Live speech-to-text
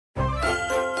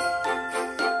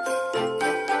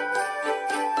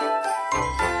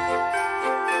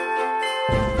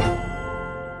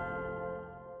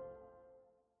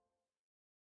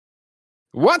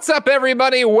What's up,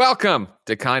 everybody? Welcome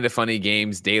to Kinda Funny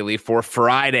Games Daily for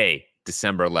Friday,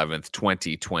 December 11th,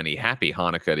 2020. Happy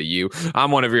Hanukkah to you.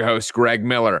 I'm one of your hosts, Greg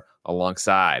Miller,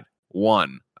 alongside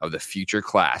one of the future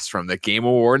class from the Game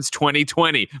Awards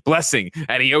 2020. Blessing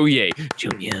Adeoye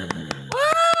Jr.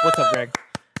 What's up, Greg?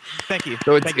 Thank you.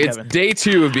 So it's Kevin. day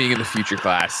 2 of being in the future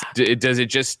class. Does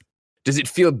it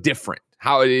feel different?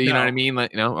 How, you know what I mean?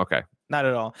 Like, okay. Not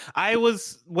at all. I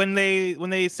was when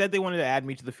they said they wanted to add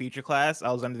me to the future class, I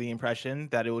was under the impression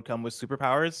that it would come with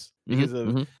superpowers because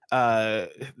of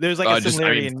there's like a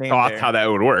similarity in name thought there. How that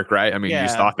would work, right? I mean, you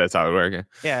just thought that's how it would work.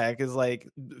 Yeah, because like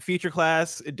future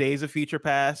class, days of future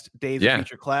past, days of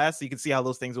future class, you can see how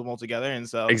those things will mold together. And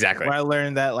so exactly when I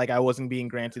learned that like I wasn't being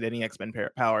granted any X-Men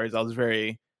powers, I was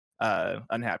very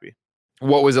unhappy.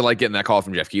 What was it like getting that call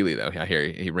from Jeff Keighley though? I hear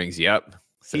he rings you up.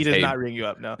 He does not ring you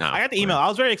up. No. I got the email. I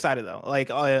was very excited though. Like,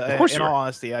 in all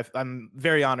honesty, I'm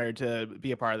very honored to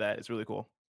be a part of that. It's really cool.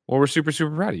 Well, we're super,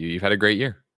 super proud of you. You've had a great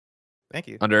year. Thank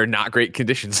you. Under not great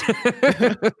conditions. You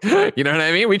know what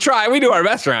I mean? We try. We do our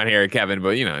best around here, Kevin.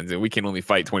 But, we can only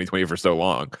fight 2020 for so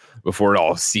long before it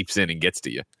all seeps in and gets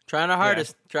to you. Trying our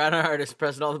hardest. Trying our hardest.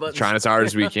 Pressing all the buttons. Trying as hard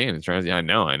as we can. I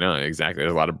know. Exactly.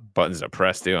 There's a lot of buttons to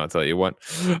press, too. I'll tell you what.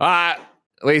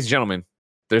 Ladies and gentlemen,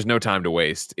 there's no time to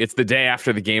waste. It's the day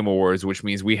after the Game Awards, which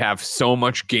means we have so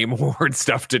much Game Award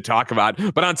stuff to talk about.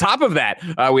 But on top of that,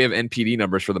 we have NPD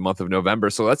numbers for the month of November.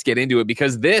 So let's get into it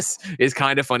because this is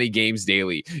Kinda Funny Games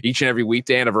Daily. Each and every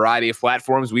weekday on a variety of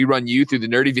platforms, we run you through the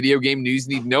nerdy video game news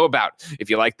you need to know about. If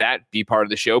you like that, be part of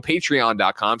the show.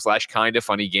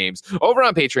 Patreon.com/kindafunnygames. Over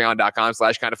on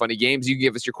Patreon.com/kindafunnygames, you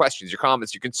give us your questions, your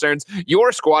comments, your concerns,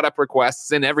 your squad up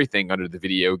requests, and everything under the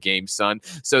video game sun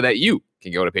so that you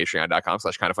can go to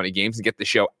patreon.com/kindafunnygames and get the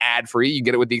show ad-free. You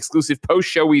get it with the exclusive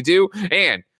post-show we do,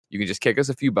 and you can just kick us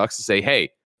a few bucks to say,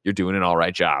 hey, you're doing an all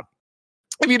right job.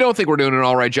 If you don't think we're doing an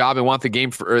all right job and want the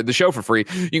show for free,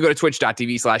 you can go to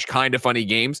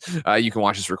twitch.tv/kindafunnygames. You can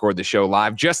watch us record the show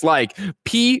live, just like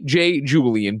PJ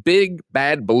Julian, Big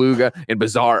Bad Beluga, and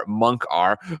Bizarre Monk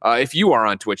are. If you are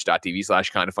on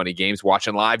twitch.tv/kindafunnygames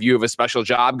watching live, you have a special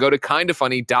job. Go to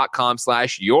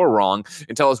kindafunny.com/you're wrong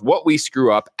and tell us what we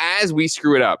screw up as we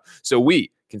screw it up so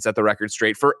we can set the record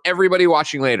straight for everybody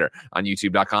watching later on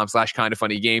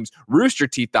youtube.com/kindafunnygames,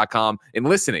 roosterteeth.com, and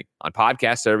listening on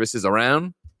podcast services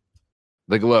around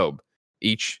the globe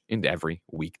each and every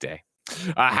weekday.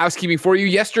 Housekeeping for you.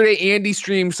 Yesterday, Andy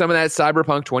streamed some of that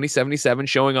Cyberpunk 2077,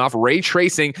 showing off ray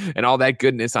tracing and all that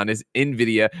goodness on his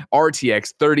NVIDIA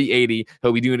RTX 3080.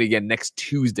 He'll be doing it again next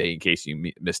Tuesday, in case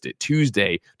you missed it.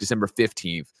 Tuesday, December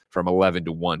 15th. From 11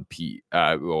 to 1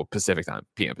 Pacific time,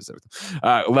 PM Pacific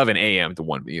time. 11 a.m. to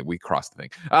 1 p.m. We crossed the thing.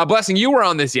 Blessing, you were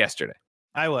on this yesterday.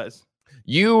 I was.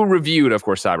 You reviewed, of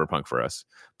course, Cyberpunk for us.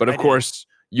 But, of course,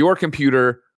 your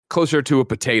computer closer to a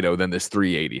potato than this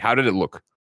 380. How did it look?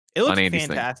 It looks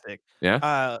fantastic.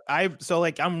 Yeah.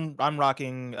 I'm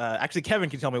rocking. Actually, Kevin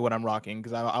can tell me what I'm rocking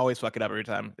because I always fuck it up every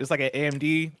time. It's like an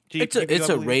AMD. It's a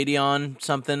Radeon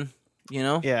something.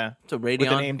 Yeah. It's a Radeon with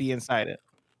an AMD inside it.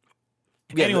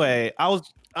 Yeah, anyway, I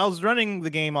was running the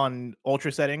game on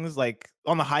ultra settings, like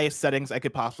on the highest settings I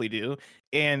could possibly do,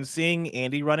 and seeing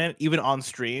Andy run it even on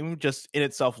stream just in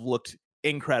itself looked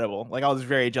incredible. Like I was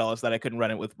very jealous that I couldn't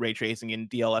run it with ray tracing and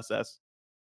DLSS.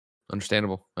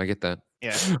 Understandable. I get that.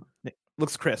 Yeah. It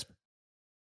looks crisp.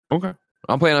 Okay.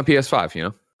 I'm playing on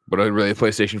PS5, but really a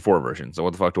PlayStation 4 version. So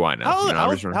what the fuck do I know?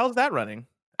 How's that running?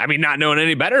 I mean, not knowing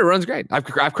any better, it runs great. I've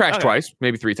crashed twice,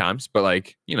 maybe 3 times, but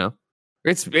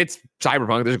it's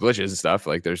Cyberpunk. There's glitches and stuff.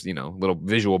 Like there's, little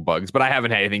visual bugs, but I haven't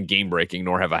had anything game breaking,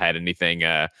 nor have I had anything,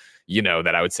 that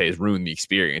I would say has ruined the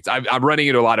experience. I'm running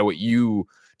into a lot of what you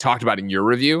talked about in your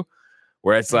review,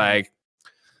 where it's like,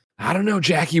 I don't know,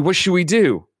 Jackie, what should we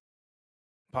do?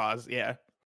 Pause. Yeah.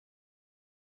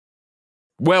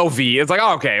 Well, V, it's like,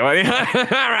 okay, well,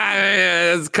 all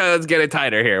right, let's get it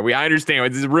tighter here. I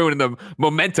understand this is ruining the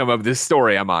momentum of this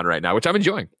story I'm on right now, which I'm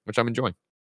enjoying.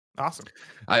 Awesome.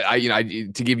 I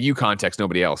to give you context,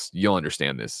 nobody else, you'll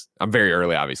understand this. I'm very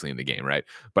early, obviously, in the game, right?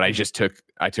 But I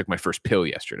took my first pill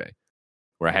yesterday,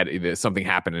 where I had something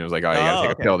happen, and it was like, oh, you gotta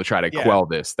take a pill to try to quell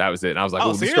this. That was it. And I was like,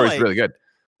 the story's really good.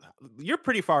 You're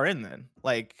pretty far in then,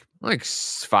 like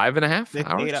 5.5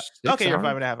 hours. Okay, you're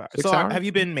 5.5 hours. So have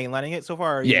you been mainlining it so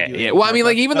far? Yeah. Well, I mean,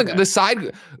 like even the side,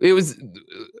 it was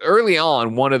early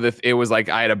on. It was like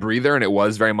I had a breather, and it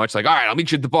was very much like, all right, I'll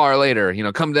meet you at the bar later.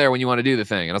 Come there when you want to do the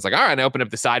thing. And I was like, all right. I opened up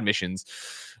the side missions,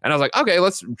 And I was like, okay,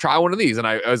 let's try one of these. And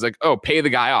I was like, oh, pay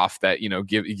the guy off that,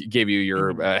 gave you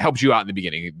your, helped you out in the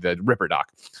beginning, the Ripper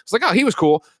doc. I was like, oh, he was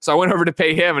cool. So I went over to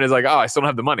pay him and he's like, oh, I still don't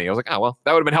have the money. I was like, oh, well,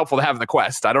 that would have been helpful to have in the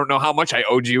quest. I don't know how much I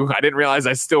owed you. I didn't realize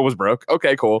I still was broke.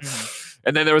 Okay, cool.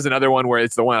 And then there was another one where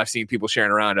it's the one I've seen people sharing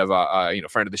around of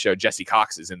friend of the show, Jesse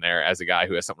Cox is in there as a guy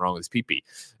who has something wrong with his pee-pee.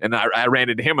 And I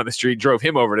ran into him on the street, drove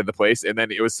him over to the place. And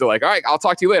then it was still like, all right, I'll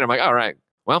talk to you later. I'm like, all right,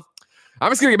 well, I'm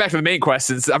just going to get back to the main quest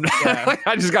since I'm not,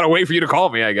 I just got to wait for you to call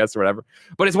me, I guess, or whatever.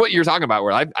 But it's what you're talking about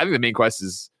where I think the main quest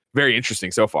is very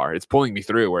interesting so far. It's pulling me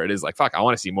through where it is like, fuck, I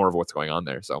want to see more of what's going on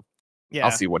there. So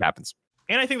I'll see what happens.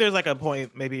 And I think there's like a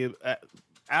point maybe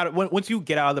once you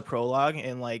get out of the prologue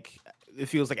and like it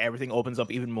feels like everything opens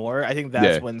up even more. I think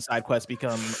that's when side quests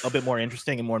become a bit more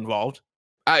interesting and more involved.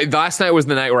 Last night was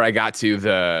the night where I got to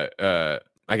the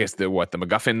I guess the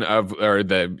MacGuffin of, or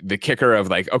the kicker of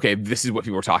like, okay, this is what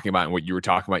people were talking about and what you were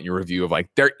talking about in your review of like,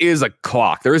 there is a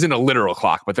clock. There isn't a literal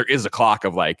clock, but there is a clock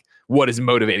of like, what is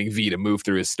motivating V to move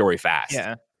through his story fast.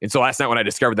 Yeah. And so last night when I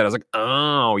discovered that, I was like,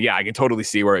 oh yeah, I can totally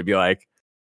see where it'd be like,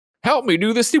 help me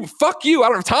do this stupid. Fuck you. I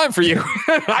don't have time for you.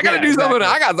 I got to do something.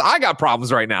 I got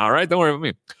problems right now. All right. Don't worry about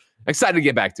me. Excited to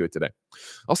get back to it today.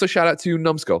 Also, shout out to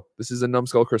Numbskull. This is a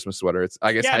Numbskull Christmas sweater. It's,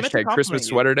 I guess, hashtag Christmas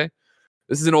sweater day.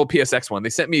 This is an old PSX one. They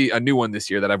sent me a new one this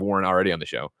year that I've worn already on the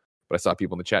show, but I saw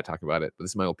people in the chat talking about it. But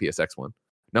this is my old PSX one.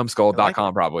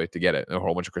 Numbskull.com probably to get it. A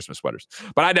whole bunch of Christmas sweaters.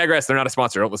 But I digress. They're not a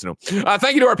sponsor. Don't listen to them.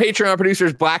 Thank you to our Patreon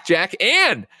producers, Blackjack,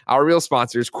 and our real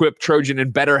sponsors, Quip, Trojan,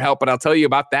 and BetterHelp. But I'll tell you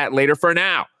about that later. For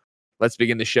now, let's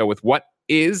begin the show with what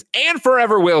is and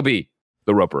forever will be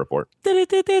the Roper Report. Time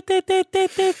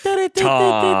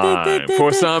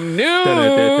for some news.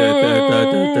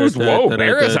 Whoa,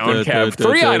 Bearzown, Kev.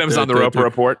 3 items on the Roper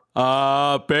Report.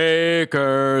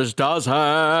 Baker's dozen.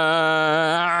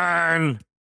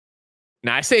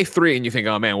 Now, I say 3 and you think,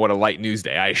 oh man, what a light news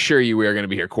day. I assure you we are going to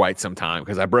be here quite some time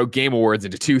because I broke Game Awards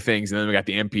into 2 things and then we got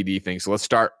the MPD thing. So let's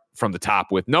start from the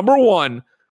top with number 1.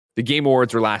 The Game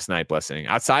Awards were last night, Blessing.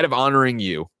 Outside of honoring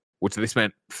you, which they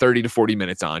spent 30 to 40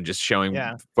 minutes on, just showing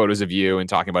photos of you and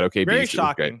talking about OKB. Very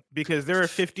shocking because there are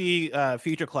 50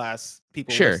 feature class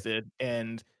people listed,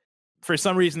 and for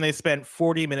some reason they spent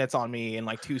 40 minutes on me and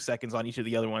like 2 seconds on each of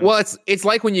the other ones. Well, it's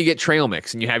like when you get trail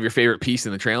mix and you have your favorite piece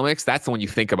in the trail mix. That's the one you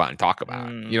think about and talk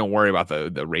about. You don't worry about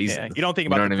the raisins. Yeah, you don't think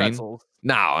about the pretzels.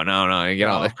 No. You get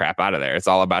all this crap out of there. It's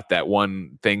all about that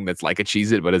one thing that's like a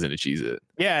Cheez-It but isn't a Cheez-It.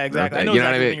 Yeah, exactly. I know what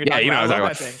I mean? Yeah, you know what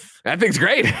I'm talking about. That thing's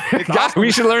great. God,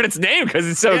 we should learn its name because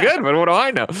it's so good, but what do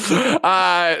I know?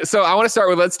 So I want to start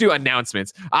with, let's do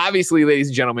announcements. Obviously, ladies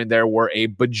and gentlemen, there were a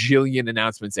bajillion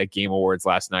announcements at Game Awards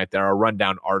last night. There are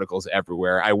rundown articles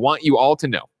everywhere. I want you all to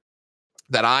know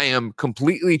that I am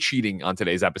completely cheating on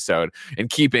today's episode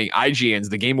and keeping IGN's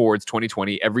The Game Awards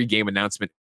 2020 every game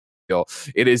announcement.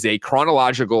 It is a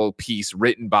chronological piece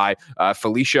written by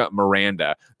Felicia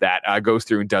Miranda that goes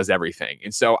through and does everything.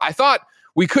 And so I thought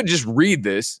we could just read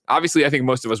this. Obviously, I think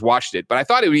most of us watched it, but I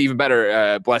thought it would be even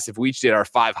better, Bless, if we each did our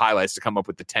 5 highlights to come up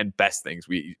with the 10 best things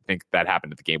we think that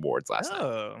happened at the Game Awards last night.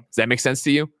 Does that make sense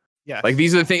to you? Yeah. Like,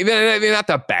 these are the things, they're not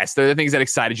the best. They're the things that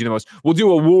excited you the most. We'll do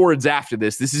awards after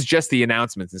this. This is just the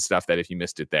announcements and stuff that if you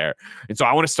missed it there. And so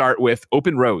I want to start with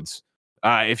Open Roads.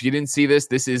 If you didn't see this,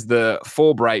 this is the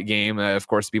Fulbright game. Of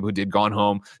course, people who did Gone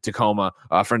Home, Tacoma,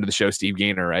 friend of the show, Steve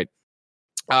Gaynor, right?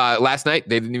 Last night,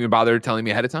 they didn't even bother telling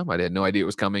me ahead of time. I had no idea it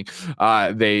was coming.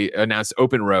 They announced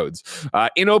Open Roads.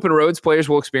 In Open Roads, players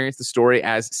will experience the story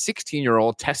as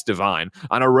 16-year-old Tess Devine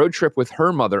on a road trip with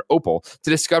her mother, Opal, to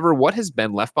discover what has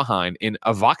been left behind in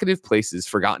evocative places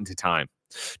forgotten to time.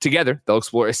 Together, they'll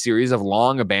explore a series of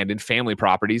long-abandoned family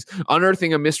properties,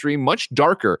 unearthing a mystery much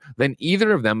darker than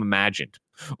either of them imagined.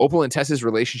 Opal and Tess's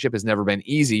relationship has never been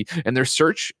easy, and in their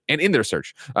search,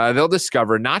 they'll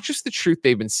discover not just the truth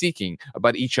they've been seeking,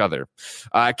 but each other.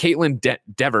 Caitlin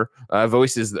Dever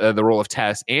voices the role of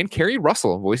Tess, and Carrie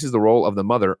Russell voices the role of the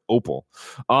mother, Opal.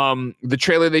 The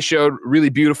trailer they showed, really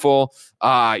beautiful.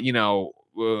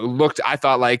 Looked, I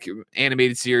thought, like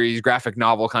animated series, graphic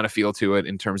novel kind of feel to it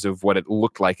in terms of what it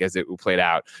looked like as it played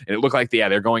out. And it looked like,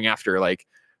 they're going after like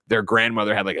their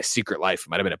grandmother had like a secret life. It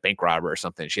might have been a bank robber or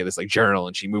something. She had this like journal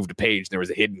and she moved a page and there was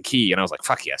a hidden key. And I was like,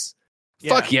 fuck yes.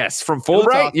 Yeah. Fuck yes. From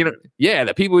Fulbright, awesome.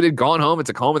 The people who did Gone Home and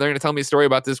Tacoma, they're going to tell me a story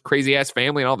about this crazy ass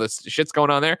family and all this shit's going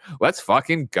on there. Let's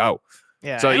fucking go.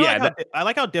 Yeah. So I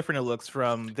like how different it looks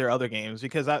from their other games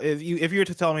because if you were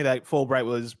to tell me that Fulbright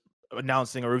was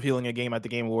announcing or revealing a game at the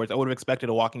Game Awards, I would have expected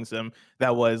a walking sim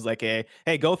that was like hey,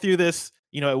 go through this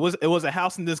it was a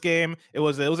house in this game. It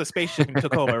was a spaceship in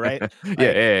Tacoma, right?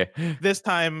 Yeah. This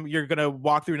time you're gonna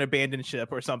walk through an abandoned ship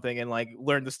or something and like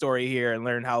learn the story here and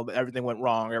learn how everything went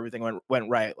wrong or everything went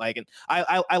right. Like, and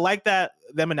I like that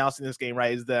them announcing this game,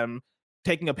 right, is them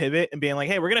taking a pivot and being like,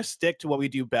 hey, we're gonna stick to what we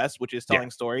do best, which is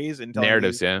telling stories and telling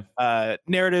narratives,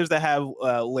 narratives that have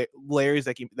layers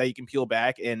that you can peel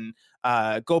back and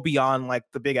go beyond like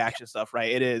the big action stuff,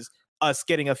 right? It is us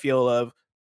getting a feel of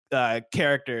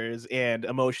characters and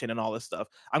emotion and all this stuff.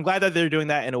 I'm glad that they're doing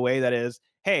that in a way that is,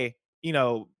 hey,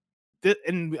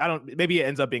 and I don't. Maybe it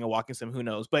ends up being a walking sim. Who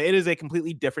knows? But it is a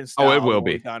completely different style. Oh, it will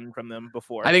be. We've gotten from them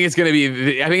before. I think it's going to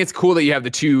be. I think it's cool that you have the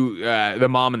two, the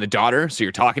mom and the daughter. So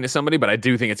you're talking to somebody. But I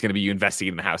do think it's going to be you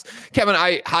investigating the house. Kevin,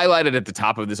 I highlighted at the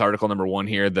top of this article number 1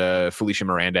 here the Felicia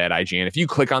Miranda at IGN. If you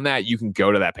click on that, you can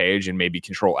go to that page and maybe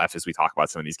Control F as we talk about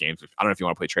some of these games. I don't know if you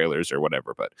want to play trailers or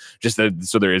whatever, but just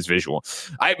so there is visual.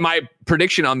 My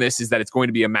prediction on this is that it's going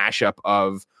to be a mashup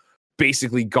of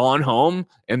basically Gone Home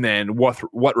and then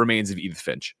What Remains of Edith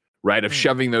Finch. Right, of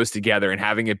shoving those together and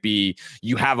having it be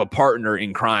you have a partner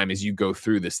in crime as you go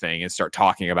through this thing and start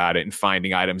talking about it and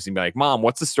finding items and be like, Mom,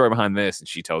 what's the story behind this? And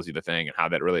she tells you the thing and how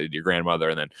that related to your grandmother,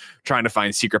 and then trying to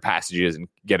find secret passages and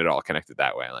get it all connected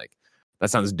that way. Like, that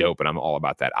sounds dope, and I'm all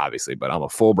about that, obviously. But I'm a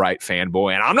Fulbright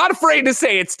fanboy, and I'm not afraid to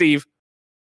say it, Steve.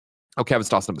 Oh, Kevin's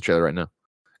tossing up the trailer right now.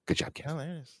 Good job,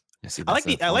 Kevin.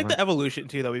 I like the evolution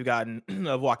too that we've gotten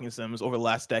of walking sims over the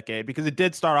last decade, because it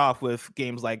did start off with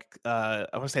games like I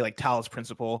want to say like Talos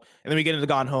Principle, and then we get into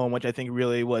Gone Home, which I think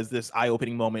really was this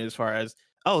eye-opening moment as far as,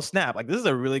 oh snap, like this is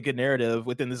a really good narrative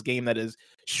within this game that is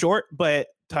short but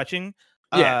touching.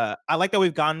 I like that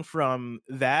we've gone from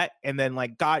that and then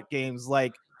like got games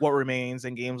like What Remains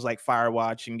and games like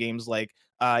Firewatch and games like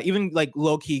even like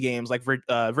low-key games like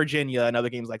Virginia and other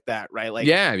games like that, right? Like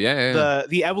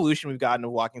the evolution we've gotten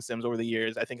of walking sims over the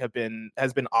years, I think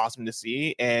has been awesome to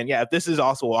see. And yeah, if this is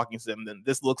also a walking sim, then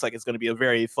this looks like it's going to be a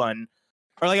very fun,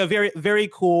 or like a very, very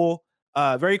cool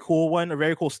one, a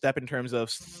very cool step in terms of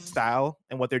style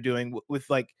and what they're doing with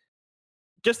like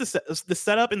just the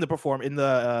setup and the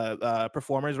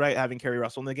performers, right? Having Kerry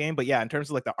Russell in the game. But yeah, in terms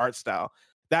of like the art style,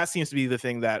 that seems to be the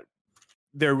thing that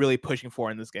they're really pushing for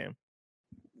in this game.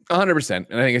 100%,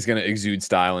 and I think it's going to exude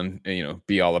style and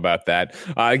be all about that.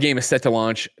 The game is set to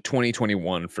launch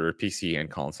 2021 for PC and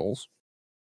consoles.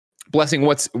 Blessing,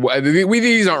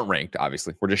 these aren't ranked.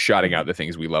 Obviously, we're just shouting out the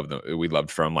things we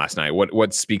loved from last night.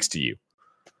 What speaks to you?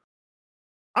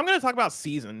 I'm going to talk about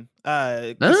Season.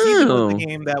 Season was the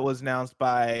game that was announced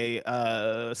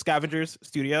by Scavengers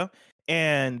Studio,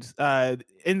 and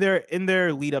in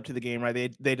their lead up to the game,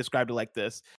 right? They described it like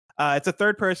this. It's a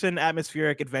third-person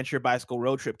atmospheric adventure bicycle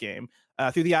road trip game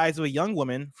through the eyes of a young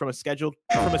woman from a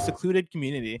secluded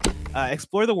community.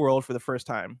 Explore the world for the first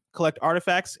time. Collect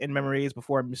artifacts and memories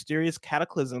before a mysterious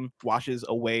cataclysm washes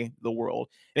away the world.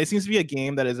 And it seems to be a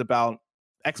game that is about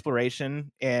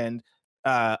exploration and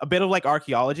a bit of like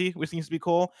archaeology, which seems to be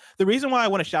cool. The reason why I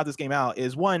want to shout this game out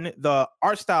is, one, the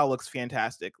art style looks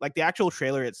fantastic. Like the actual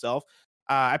trailer itself.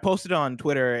 I posted on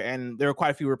Twitter, and there were quite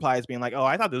a few replies being like, "Oh,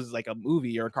 I thought this was like a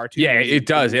movie or a cartoon." Yeah, it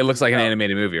does. It looks like an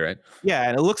animated movie, right? Yeah,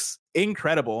 and it looks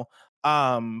incredible.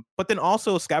 But then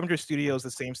also, Scavenger Studio is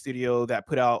the same studio that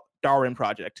put out Darwin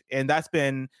Project, and that's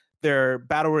been their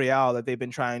battle royale that they've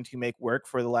been trying to make work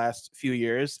for the last few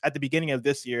years. At the beginning of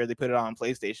this year, they put it on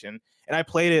PlayStation, and I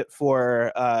played it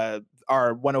for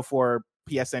our 104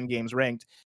 PSN games ranked.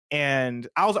 And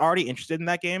I was already interested in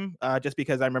that game just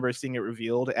because I remember seeing it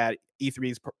revealed at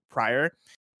E3's prior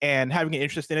and having an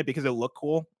interest in it because it looked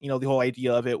cool. The whole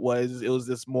idea of it was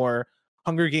this more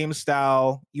Hunger Games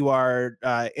style. You are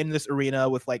in this arena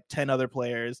with like 10 other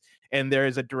players, and there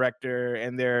is a director,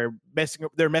 and they're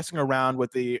messing around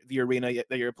with the arena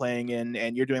that you're playing in,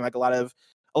 and you're doing like a lot of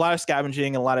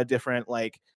scavenging and a lot of different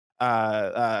like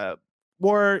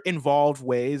more involved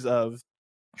ways of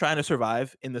trying to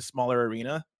survive in the smaller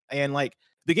arena. And like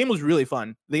the game was really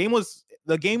fun. The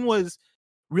game was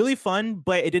really fun,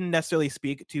 but it didn't necessarily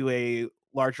speak to a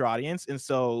larger audience. And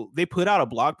so they put out a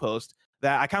blog post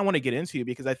that I kind of want to get into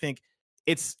because I think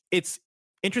it's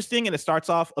interesting, and it starts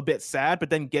off a bit sad, but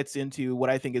then gets into what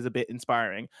I think is a bit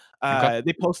inspiring. Okay.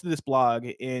 They posted this blog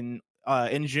in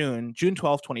June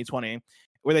 12th, 2020,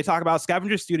 where they talk about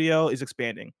Scavenger Studio is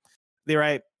expanding. They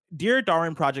write, "Dear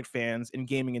Darwin Project fans and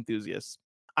gaming enthusiasts,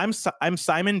 I'm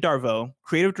Simon Darvaux,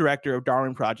 creative director of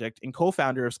Darwin Project and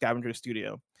co-founder of Scavenger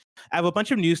Studio. I have a bunch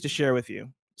of news to share with you,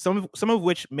 some of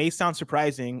which may sound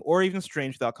surprising or even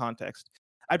strange without context.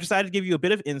 I've decided to give you a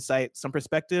bit of insight, some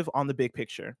perspective on the big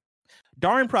picture.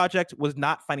 Darwin Project was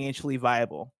not financially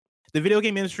viable. The video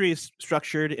game industry is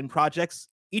structured in projects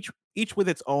each with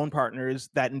its own partners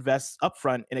that invests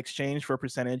upfront in exchange for a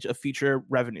percentage of future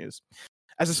revenues.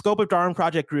 As the scope of Darwin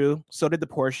Project grew, so did the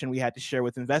portion we had to share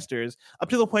with investors, up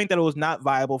to the point that it was not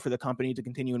viable for the company to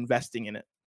continue investing in it.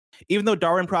 Even though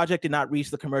Darwin Project did not reach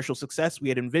the commercial success we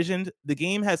had envisioned, the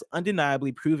game has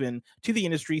undeniably proven to the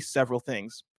industry several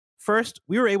things. First,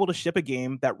 we were able to ship a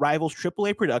game that rivals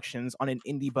AAA productions on an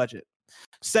indie budget.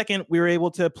 Second, we were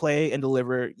able to play and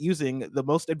deliver using the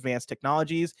most advanced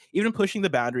technologies, even pushing the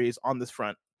boundaries on this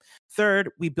front.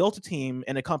 Third, we built a team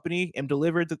and a company and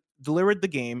delivered the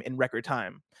game in record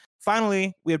time.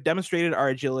 Finally, we have demonstrated our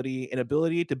agility and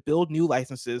ability to build new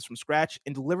licenses from scratch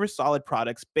and deliver solid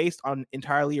products based on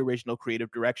entirely original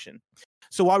creative direction.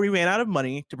 So while we ran out of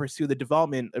money to pursue the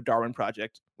development of Darwin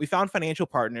Project, we found financial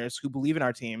partners who believe in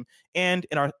our team and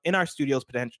in our studio's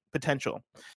potential.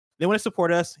 They want to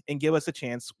support us and give us a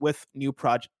chance with new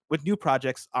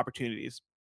projects opportunities.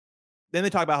 Then they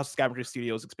talk about how Scavenger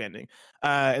Studio is expanding.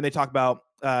 And they talk about,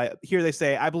 here they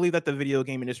say, I believe that the video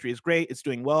game industry is great. It's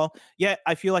doing well. Yet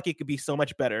I feel like it could be so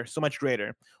much better, so much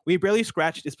greater. We barely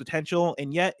scratched its potential,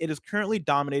 and yet it is currently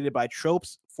dominated by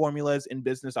tropes, formulas, and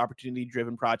business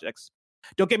opportunity-driven projects.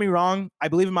 Don't get me wrong. I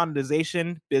believe in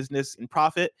monetization, business, and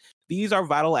profit. These are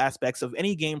vital aspects of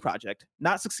any game project.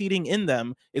 Not succeeding in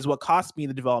them is what cost me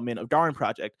the development of Darwin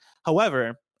Project.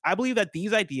 However, I believe that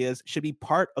these ideas should be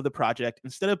part of the project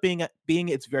instead of being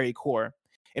its very core.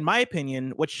 In my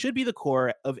opinion, what should be the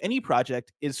core of any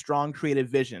project is strong creative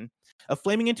vision, a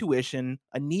flaming intuition,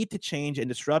 a need to change and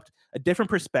disrupt, a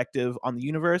different perspective on the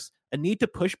universe, a need to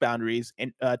push boundaries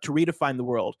and to redefine the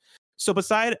world. So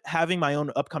beside having my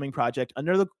own upcoming project,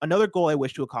 another goal I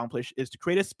wish to accomplish is to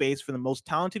create a space for the most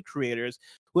talented creators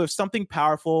who have something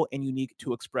powerful and unique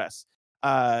to express.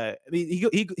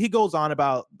 He goes on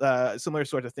about similar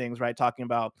sorts of things, right? Talking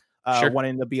about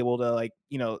wanting to be able to, like,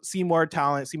 you know, see more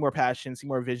talent, see more passion, see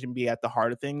more vision be at the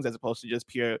heart of things, as opposed to just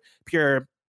pure,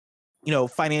 you know,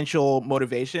 financial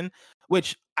motivation,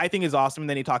 which I think is awesome. And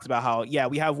then he talks about how, yeah,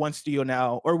 we have one studio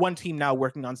now, or one team now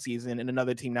working on Season and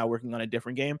another team now working on a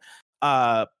different game.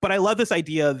 But I love this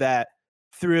idea that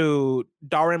through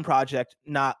Darwin Project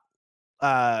not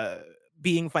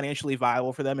being financially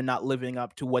viable for them and not living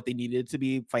up to what they needed to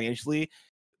be financially,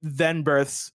 then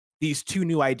births these two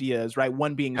new ideas, right?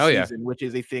 One being Season, which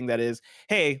is a thing that is,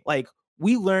 hey, like,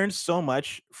 we learned so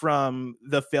much from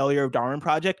the failure of Darwin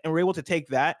Project, and we're able to take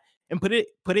that and put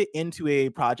it into a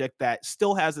project that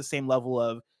still has the same level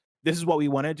of, this is what we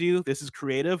want to do, this is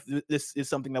creative, this is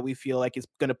something that we feel like is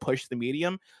going to push the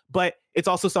medium, but it's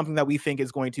also something that we think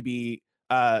is going to be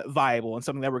viable and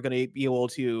something that we're going to be able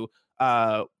to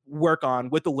work on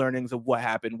with the learnings of what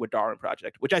happened with Darwin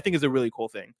Project, which I think is a really cool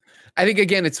thing. I think,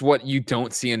 again, it's what you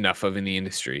don't see enough of in the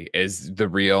industry, is the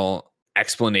real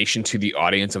explanation to the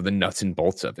audience of the nuts and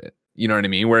bolts of it. You know what I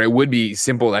mean? Where it would be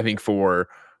simple, I think, for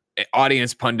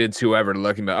audience pundits, whoever,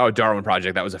 looking at, oh, Darwin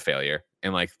Project, that was a failure,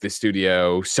 and like the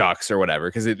studio sucks or whatever,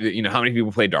 because you know, how many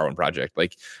people played Darwin Project?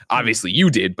 Like, obviously you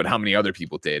did, but how many other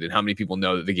people did, and how many people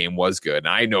know that the game was good? And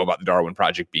I know about the Darwin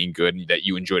Project being good and that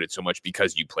you enjoyed it so much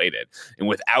because you played it. And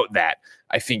without that,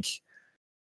 I think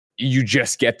you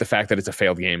just get the fact that it's a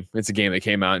failed game. It's a game that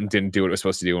came out and didn't do what it was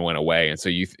supposed to do and went away. And so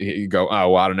you go, oh,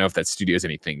 well, I don't know if that studio is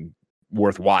anything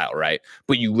worthwhile, right?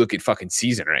 But you look at fucking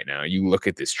Season right now, you look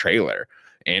at this trailer,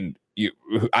 and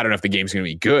I don't know if the game's going to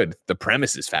be good. The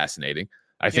premise is fascinating.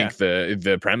 I think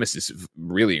the premise is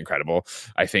really incredible.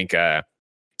 I think the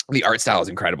art style is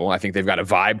incredible. I think they've got a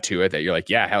vibe to it that you're like,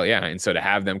 yeah, hell yeah. And so to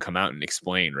have them come out and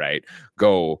explain, right,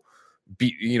 go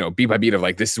beat by beat of,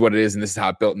 like, this is what it is, and this is how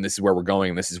it built, and this is where we're going,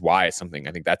 and this is why it's something,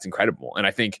 I think that's incredible. And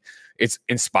I think it's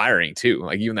inspiring too.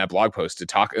 Like, even that blog post to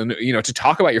talk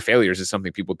about your failures is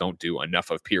something people don't do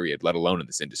enough of, period, let alone in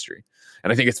this industry.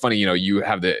 And I think it's funny, you know, you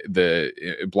have the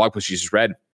blog post you just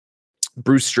read,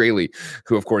 Bruce Straley,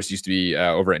 who of course used to be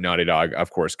over at Naughty Dog,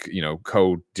 of course, you know,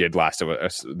 co-did Last of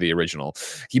Us, the original.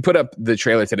 He put up the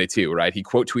trailer today too, right? He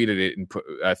quote tweeted it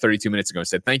and 32 minutes ago and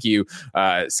said, "Thank you,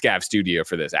 Scav Studio,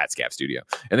 for this," at Scav Studio.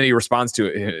 And then he responds to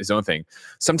his own thing.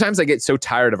 "Sometimes I get so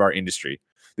tired of our industry.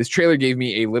 This trailer gave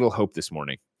me a little hope this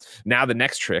morning. Now the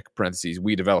next trick, parentheses,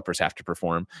 we developers have to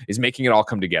perform, is making it all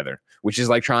come together, which is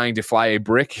like trying to fly a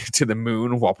brick to the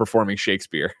moon while performing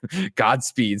Shakespeare.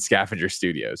 Godspeed, Scavenger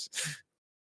Studios."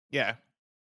 Yeah.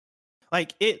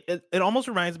 Like, it almost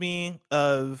reminds me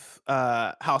of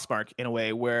Housemarque in a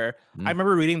way, where I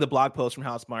remember reading the blog post from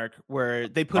Housemarque where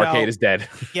they put Arcade is dead.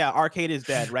 Yeah, Arcade is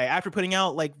dead, right? After putting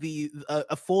out like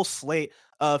a full slate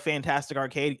of fantastic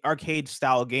arcade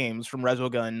style games, from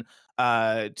Resogun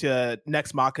to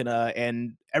Nex Machina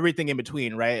and everything in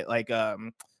between, right? Like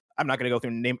I'm not going to go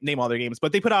through and name all their games,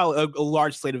 but they put out a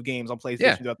large slate of games on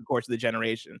PlayStation throughout the course of the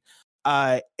generation.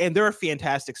 And they're a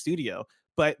fantastic studio,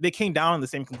 but they came down on the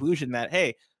same conclusion that,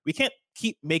 hey, we can't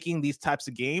keep making these types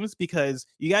of games because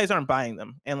you guys aren't buying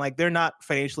them, and like they're not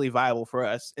financially viable for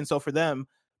us. And so for them,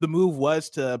 the move was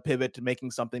to pivot to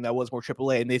making something that was more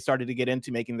AAA, and they started to get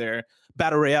into making their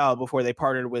Battle Royale before they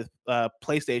partnered with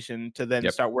PlayStation to then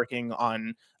start working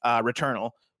on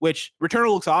Returnal, which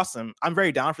Returnal looks awesome. I'm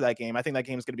very down for that game. I think that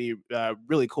game is going to be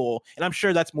really cool, and I'm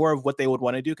sure that's more of what they would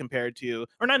want to do compared to,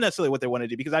 or not necessarily what they want to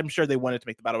do, because I'm sure they wanted to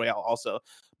make the Battle Royale also.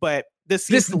 But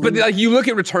but like you look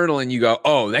at Returnal and you go,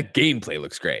 oh, that gameplay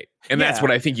looks great. And that's what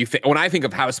I think you think. When I think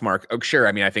of Housemarque, sure,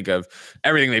 I mean, I think of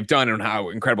everything they've done and how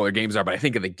incredible their games are, but I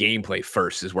think of the gameplay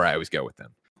first is where I always go with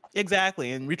them.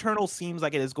 Exactly. And Returnal seems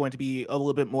like it is going to be a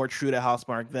little bit more true to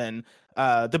Housemarque than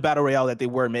the Battle Royale that they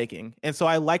were making. And so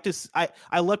I love to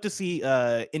see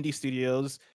indie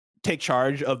studios take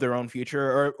charge of their own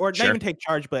future, or not even take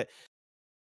charge, but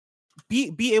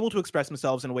be able to express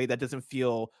themselves in a way that doesn't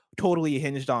feel totally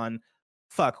hinged on,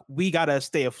 fuck, we gotta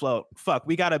stay afloat. Fuck,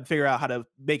 we gotta figure out how to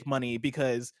make money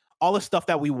because all the stuff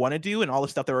that we want to do and all the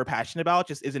stuff that we're passionate about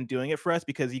just isn't doing it for us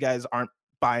because you guys aren't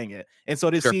buying it. And so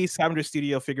to see Scavenger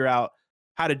Studio figure out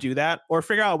how to do that, or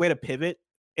figure out a way to pivot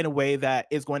in a way that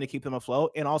is going to keep them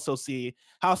afloat, and also see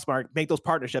Housemarque make those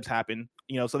partnerships happen,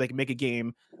 so they can make a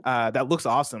game that looks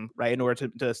awesome, right, in order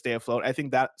to stay afloat. I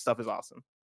think that stuff is awesome.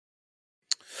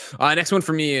 Next one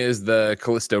for me is the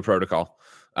Callisto Protocol.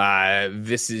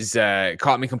 This is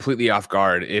caught me completely off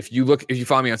guard. If you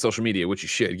follow me on social media, which you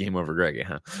should, Game Over Greg,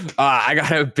 huh? I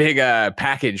got a big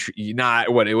package,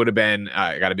 not what it would have been.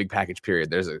 I got a big package, period.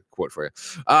 There's a quote for you.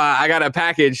 I got a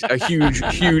package, a huge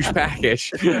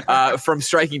package from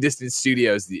Striking Distance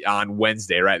Studios on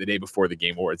Wednesday, right, the day before the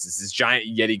Game Awards. It's this giant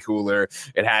Yeti cooler.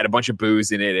 It had a bunch of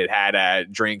booze in it. It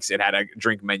had drinks. It had a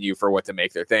drink menu for what to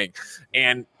make their thing.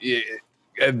 And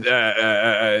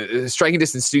Striking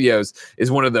Distance Studios is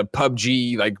one of the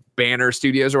PUBG like banner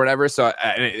studios or whatever. So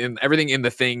and everything in the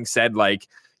thing said like,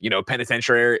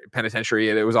 penitentiary.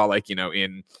 It was all like,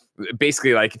 in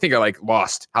basically like, think of like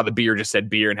Lost, how the beer just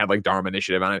said beer and had like Dharma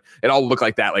Initiative on it. It all looked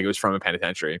like that, like it was from a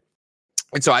penitentiary.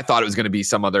 And so I thought it was going to be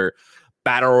some other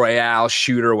Battle Royale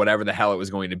shooter, whatever the hell it was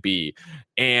going to be.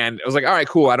 And I was like, all right,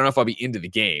 cool. I don't know if I'll be into the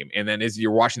game. And then as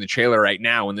you're watching the trailer right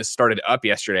now, when this started up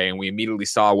yesterday and we immediately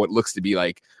saw what looks to be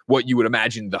like what you would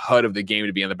imagine the HUD of the game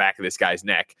to be on the back of this guy's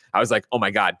neck, I was like, oh my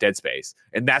God, Dead Space.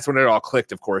 And that's when it all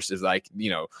clicked, of course, is like,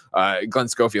 Glenn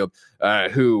Schofield,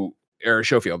 who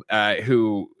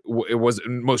was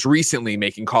most recently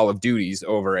making Call of Duties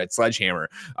over at Sledgehammer.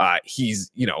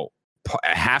 He's,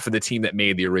 half of the team that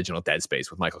made the original Dead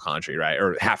Space with Michael Condrey, right?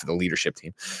 Or half of the leadership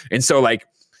team. And so like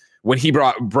when he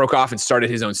broke off and started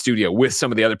his own studio with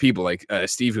some of the other people like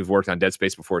Steve, who've worked on Dead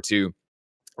Space before too,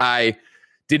 I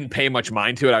didn't pay much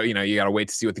mind to it. You got to wait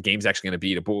to see what the game's actually going to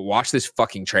be. To watch this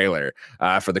fucking trailer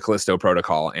for the Callisto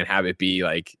Protocol and have it be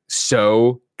like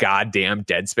so goddamn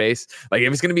Dead Space. Like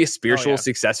if it's going to be a spiritual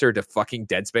successor to fucking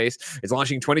Dead Space, it's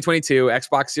launching 2022,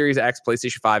 Xbox Series X,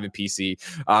 PlayStation 5, and PC.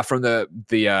 From the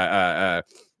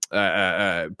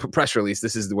press release,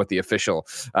 this is what the official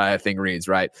thing reads,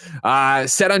 right?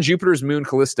 Set on Jupiter's moon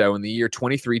Callisto in the year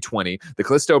 2320. The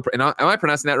Callisto, and am I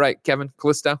pronouncing that right, Kevin?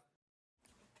 Callisto?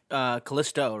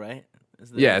 Callisto, right?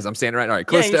 Yes, I'm saying it right. All right.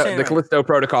 Callisto, the Callisto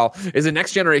Protocol is a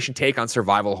next-generation take on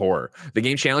survival horror. The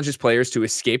game challenges players to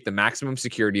escape the maximum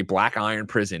security Black Iron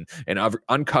prison and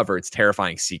uncover its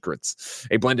terrifying secrets.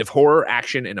 A blend of horror,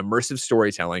 action, and immersive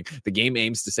storytelling, the game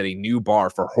aims to set a new bar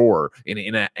for horror in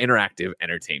interactive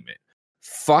entertainment.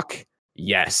 Fuck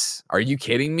yes. Are you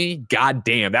kidding me? God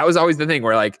damn. That was always the thing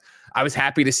where, like, I was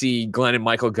happy to see Glenn and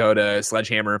Michael go to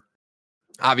Sledgehammer.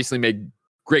 Obviously made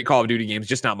great Call of Duty games,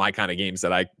 just not my kind of games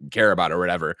that I care about or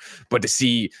whatever. But to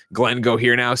see Glenn go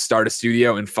here now, start a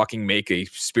studio and fucking make a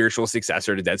spiritual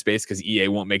successor to Dead Space because EA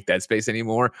won't make Dead Space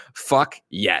anymore. Fuck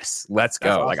yes. Let's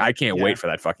go. Awesome. Like I can't wait for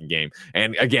that fucking game.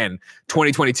 And again,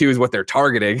 2022 is what they're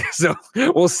targeting. So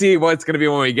we'll see what's going to be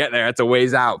when we get there. It's a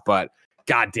ways out, but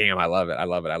god damn, I love it. I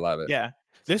love it. Yeah.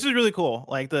 This is really cool.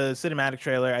 Like the cinematic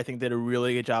trailer, I think did a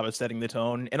really good job of setting the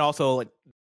tone and also like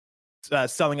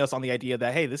selling us on the idea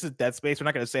that, hey, this is Dead Space. We're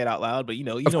not going to say it out loud, but you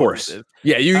know, of course. What this is.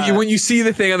 Yeah, you when you see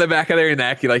the thing on the back of their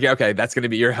neck, you're like, yeah, okay, that's going to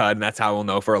be your HUD, and that's how we'll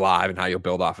know for live and how you'll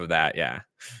build off of that. Yeah.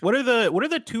 What are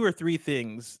the 2 or 3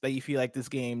 things that you feel like this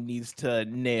game needs to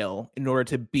nail in order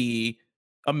to be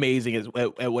amazing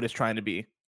at what it's trying to be?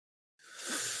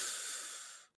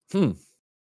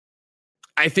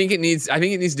 I think it needs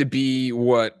to be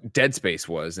what Dead Space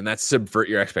was, and that's subvert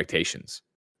your expectations.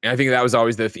 And I think that was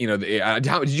always did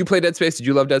you play Dead Space? Did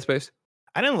you love Dead Space?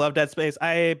 I didn't love Dead Space.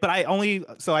 I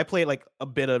played like a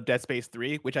bit of Dead Space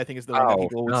 3, which I think is the one that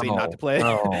people would say not to play.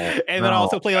 And then I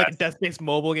also played like a Dead Space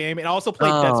mobile game, and I also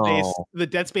played the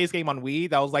Dead Space game on Wii.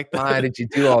 That was like why did you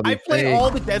do all these I played things? all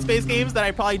the Dead Space games that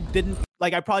I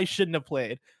probably shouldn't have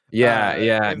played.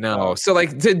 So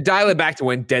like to dial it back to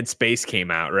when Dead Space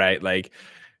came out, right? Like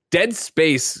Dead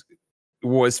Space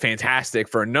was fantastic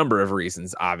for a number of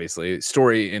reasons, obviously,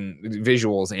 story and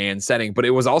visuals and setting, but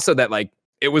it was also that like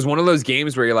it was one of those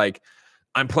games where you're like,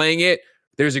 I'm playing it,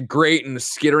 there's a grate and a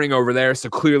skittering over there, so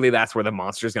clearly that's where the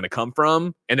monster is going to come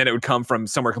from, and then it would come from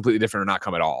somewhere completely different or not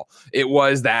come at all. It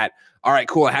was that, all right,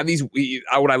 cool, I have these,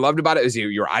 what I loved about it is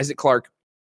you're Isaac Clarke,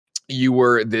 you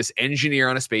were this engineer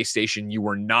on a space station. You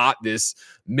were not this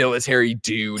military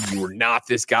dude. You were not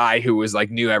this guy who was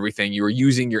like knew everything. You were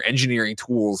using your engineering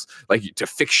tools like to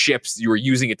fix ships. You were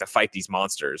using it to fight these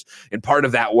monsters. And part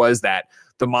of that was that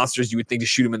the monsters you would think to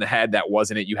shoot them in the head. That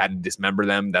wasn't it. You had to dismember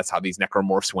them. That's how these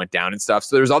necromorphs went down and stuff.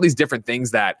 So there's all these different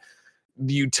things that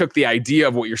you took the idea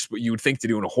of what you would think to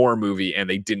do in a horror movie, and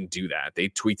they didn't do that. They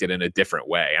tweaked it in a different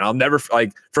way. And I'll never,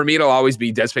 like, for me, it'll always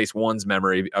be Dead Space 1's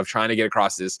memory of trying to get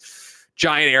across this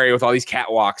giant area with all these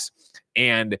catwalks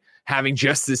and having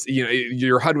just this,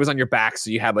 your HUD was on your back.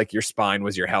 So you had like your spine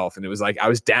was your health. And it was like, I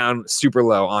was down super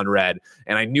low on red,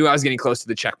 and I knew I was getting close to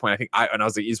the checkpoint. I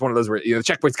was like, it's one of those where, the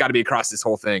checkpoint's got to be across this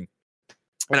whole thing.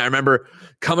 And I remember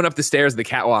coming up the stairs of the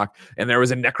catwalk, and there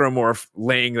was a necromorph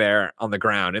laying there on the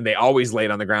ground, and they always laid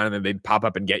on the ground, and then they'd pop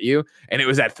up and get you. And it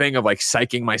was that thing of like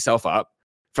psyching myself up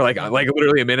for like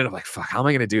literally a minute. I'm like, fuck, how am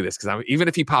I going to do this? Because even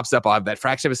if he pops up, I'll have that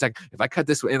fraction of a second. If I cut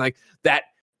this way, and like that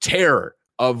terror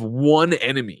of one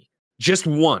enemy, just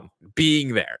one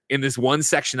being there in this one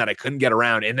section that I couldn't get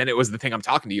around. And then it was the thing I'm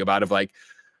talking to you about of like,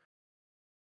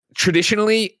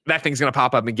 traditionally that thing's going to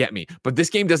pop up and get me, but this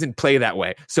game doesn't play that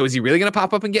way. So is he really going to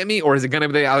pop up and get me, or is it going to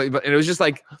be, and it was just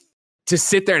like to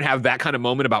sit there and have that kind of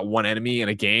moment about one enemy in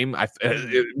a game.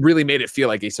 It really made it feel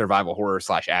like a survival horror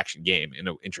 / action game in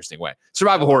an interesting way.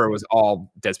 Survival horror was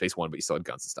all Dead Space 1, but you still had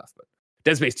guns and stuff, but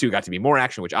Dead Space 2 got to be more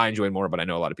action, which I enjoyed more, but I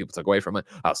know a lot of people took away from it.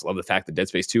 I also love the fact that Dead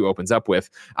Space 2 opens up with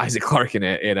Isaac Clarke in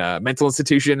a mental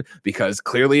institution, because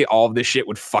clearly all of this shit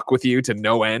would fuck with you to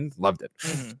no end. Loved it.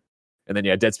 Mm-hmm. And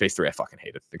then, Dead Space 3, I fucking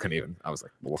hated. I couldn't even, I was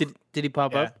like, whoa. Did he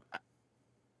pop up?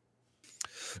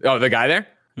 Oh, the guy there?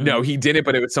 Mm-hmm. No, he didn't,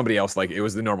 but it was somebody else. Like, it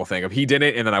was the normal thing of he did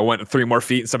it, and then I went 3 more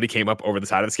feet, and somebody came up over the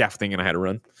side of the scaffolding, and I had to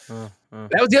run.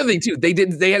 That was the other thing, too.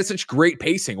 They had such great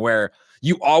pacing where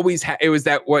you always it was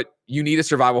that what you need a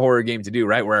survival horror game to do,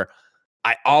 right? Where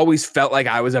I always felt like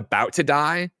I was about to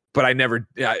die, but I never,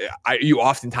 you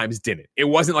oftentimes didn't. It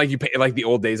wasn't like like the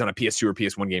old days on a PS2 or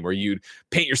PS1 game where you'd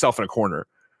paint yourself in a corner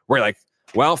where you're like,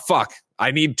 well, fuck,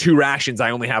 I need 2 rations. I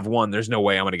only have 1. There's no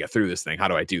way I'm going to get through this thing. How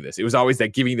do I do this? It was always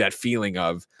that giving you that feeling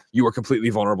of you were completely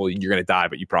vulnerable. You're going to die,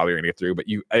 but you probably are going to get through. But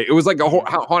it was like a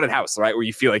haunted house, right? Where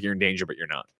you feel like you're in danger, but you're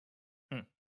not.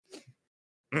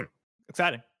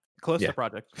 Exciting. Close to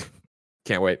project.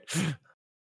 Can't wait.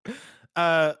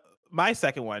 My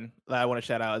second one that I want to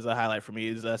shout out as a highlight for me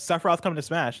is Sephiroth coming to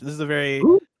Smash. This is a very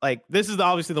this is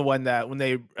obviously the one that when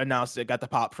they announced it got the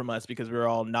pop from us because we were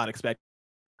all not expecting.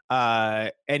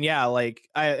 And yeah, like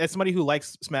as somebody who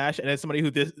likes Smash and as somebody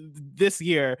who this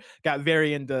year got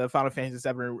very into Final Fantasy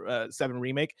 7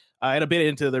 remake and a bit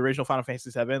into the original Final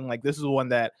Fantasy 7, like this is one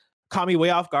that caught me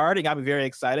way off guard and got me very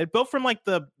excited, both from like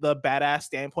the badass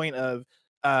standpoint of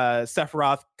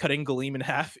Sephiroth cutting Galeem in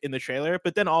half in the trailer,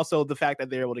 but then also the fact that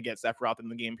they're able to get Sephiroth in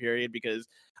the game period, because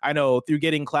I know through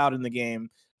getting Cloud in the game,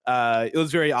 it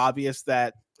was very obvious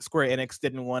that Square Enix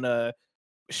didn't want to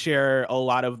share a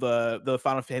lot of the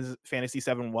Final Fantasy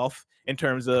 7 wealth in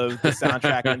terms of the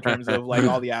soundtrack, in terms of like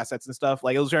all the assets and stuff.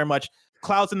 Like it was very much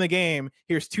Cloud's in the game.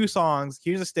 Here's 2 songs.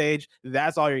 Here's a stage.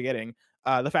 That's all you're getting.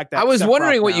 The fact that I was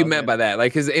wondering what you meant by that,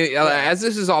 like, because as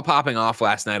this is all popping off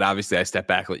last night, obviously I stepped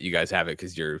back, let you guys have it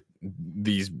because you're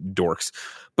these dorks.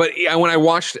 But when I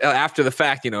watched after the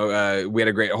fact, we had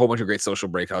a whole bunch of great social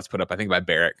breakouts put up, I think by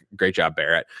Barrett. Great job,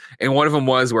 Barrett. And one of them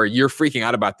was where you're freaking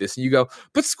out about this, and you go,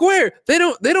 "But Square, they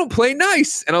don't play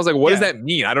nice." And I was like, "What does that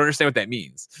mean? I don't understand what that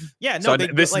means." Yeah, no, so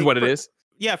this is what it is.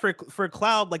 Yeah, for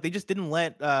Cloud, like they just didn't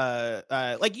let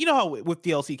like how with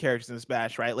DLC characters in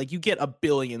Smash, right? Like you get a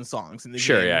billion songs in the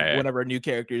game whenever a new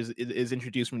character is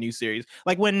introduced from a new series.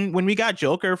 Like when we got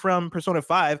Joker from Persona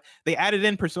 5, they added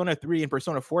in Persona 3 and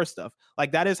Persona 4 stuff.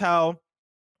 Like that is how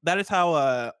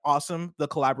awesome the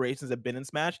collaborations have been in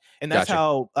Smash, and that's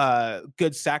how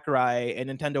good Sakurai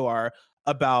and Nintendo are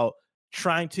about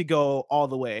trying to go all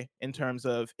the way in terms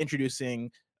of introducing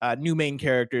new main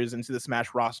characters into the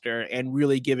Smash roster and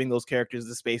really giving those characters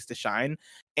the space to shine.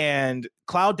 And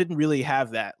Cloud didn't really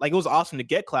have that. Like, it was awesome to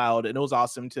get Cloud, and it was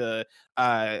awesome to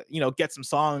get some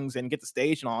songs and get the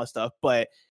stage and all that stuff, but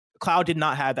Cloud did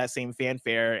not have that same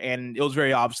fanfare, and it was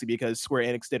very obviously because Square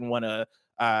Enix didn't want to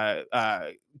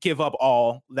give up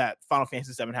all that Final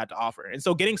Fantasy VII had to offer. And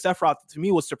so getting Sephiroth to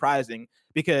me was surprising,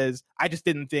 because I just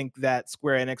didn't think that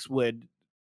Square Enix would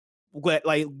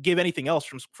give anything else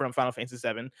from Final Fantasy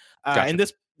VII. Gotcha. And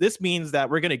this means that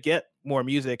we're gonna get more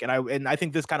music, and I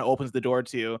think this kind of opens the door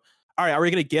to, all right, are we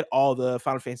gonna get all the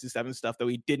Final Fantasy VII stuff that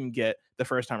we didn't get the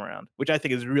first time around, which I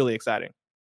think is really exciting.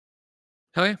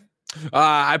 Hell yeah.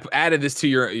 I added this to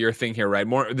your thing here, right?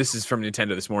 This is from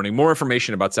Nintendo this morning. More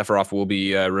information about Sephiroth will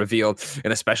be revealed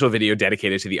in a special video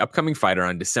dedicated to the upcoming fighter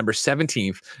on December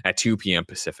 17th at 2 p.m.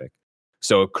 Pacific.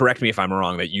 So correct me if I'm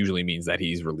wrong. That usually means that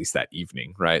he's released that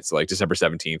evening, right? So like December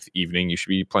 17th evening, you should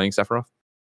be playing Sephiroth.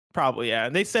 Probably, yeah.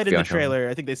 And they said in the trailer,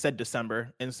 I think they said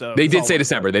December, and so they did say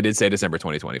December. They did say December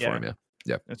 2020 for him.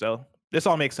 Yeah. And so this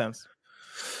all makes sense.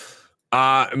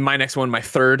 My next one, my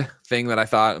third thing that I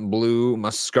thought blew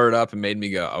my skirt up and made me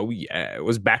go, oh yeah, it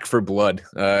was Back 4 Blood.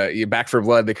 Back 4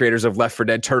 Blood, the creators of Left 4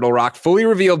 Dead Turtle Rock, fully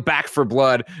revealed Back 4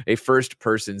 Blood, a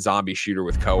first-person zombie shooter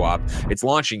with co-op. It's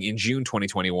launching in June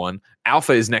 2021.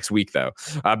 Alpha is next week, though.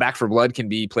 Back 4 Blood can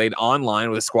be played online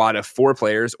with a squad of 4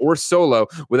 players or solo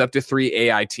with up to 3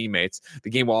 AI teammates. The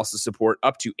game will also support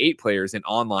up to 8 players in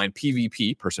online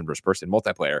PvP, person-versus-person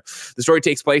multiplayer. The story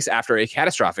takes place after a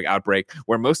catastrophic outbreak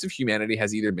where most of humanity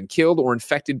has either been killed or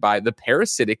infected by the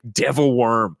parasitic devil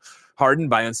worm. Hardened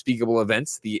by unspeakable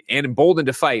events, and emboldened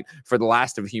to fight for the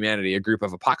last of humanity, a group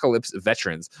of apocalypse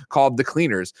veterans called the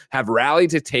Cleaners have rallied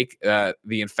to take the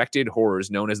infected horrors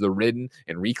known as the Ridden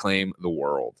and reclaim the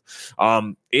world.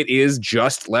 It is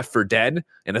just Left 4 Dead,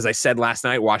 and as I said last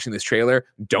night watching this trailer,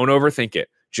 don't overthink it.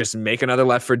 Just make another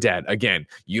Left 4 Dead. Again,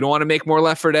 you don't want to make more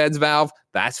Left 4 Deads, Valve?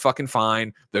 That's fucking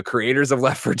fine. The creators of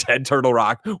Left 4 Dead Turtle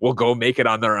Rock will go make it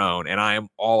on their own, and I am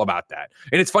all about that.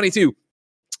 And it's funny, too,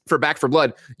 for Back 4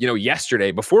 Blood,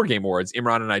 yesterday before Game Awards,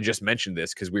 Imran and I just mentioned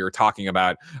this because we were talking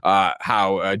about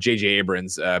how J.J.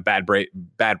 Abrams, Bad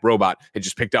Robot, had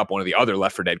just picked up one of the other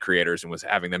Left 4 Dead creators and was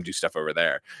having them do stuff over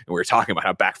there. And we were talking about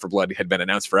how Back 4 Blood had been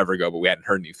announced forever ago, but we hadn't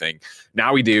heard anything.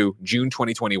 Now we do. June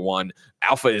 2021.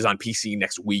 Alpha is on PC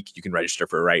next week. You can register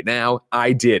for it right now.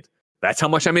 I did. That's how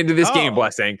much I'm into this game,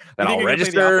 Blessing, that I'll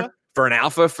register for an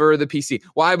alpha for the PC.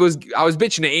 Well, I was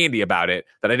bitching to Andy about it,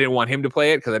 that I didn't want him to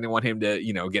play it because I didn't want him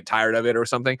to, get tired of it or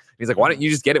something. He's like, why don't you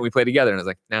just get it and we play together? And I was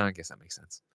like, no, I guess that makes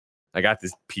sense. I got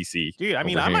this PC. Dude, I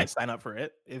mean, I might sign up for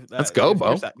it. Let's go,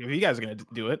 Bo. If you guys are going to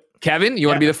do it. Kevin, you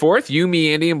want to be the fourth? You,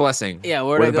 me, Andy, and Blessing. Yeah,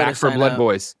 we're the Back 4 Blood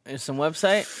boys. There's some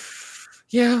website?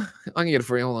 Yeah, I can get it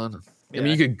for you. Hold on. Yeah. I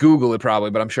mean, you could Google it probably,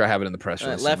 but I'm sure I have it in the press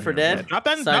release. Left 4 Dead? Drop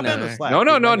that in the Slack. No.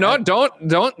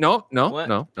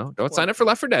 Don't sign up for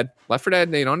Left 4 Dead. Left 4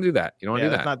 Dead, you don't do that. You don't do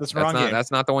that.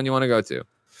 That's not the one you want to go to.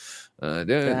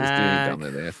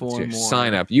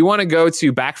 Sign up. You want to go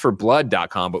to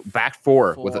back4blood.com, but back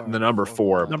 4 with the number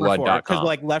 4 blood.com. Because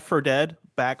like Left 4 Dead,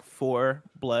 Back 4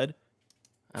 Blood,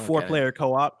 4-player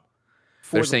co-op.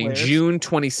 They're saying June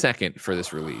 22nd for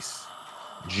this release.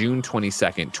 June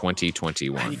 22nd,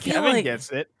 2021. Kevin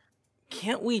gets it.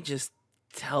 Can't we just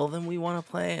tell them we want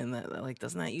to play, and that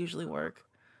doesn't that usually work?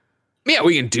 Yeah,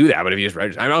 we can do that, but if you just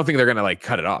register, I don't think they're gonna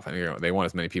cut it off. I think they want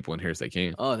as many people in here as they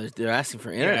can. Oh, they're asking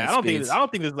for internet. I don't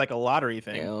think there's like a lottery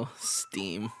thing.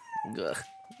 Steam. Ugh.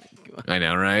 I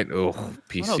know, right? Oh,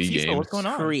 PC games. What's going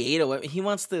on? Create he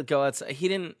wants to go outside. He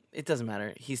didn't. It doesn't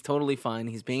matter. He's totally fine.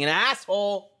 He's being an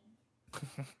asshole.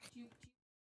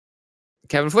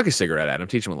 Kevin, flick a cigarette at him.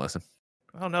 Teach him a lesson.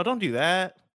 Oh no! Don't do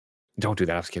that. Don't do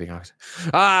that. I was kidding.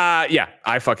 Yeah,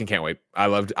 I fucking can't wait. I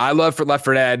love for Left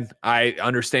 4 Dead. I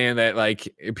understand that I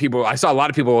saw a lot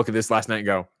of people look at this last night and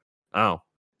go, oh,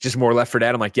 just more Left 4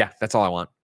 Dead. I'm like, yeah, that's all I want.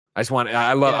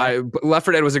 Left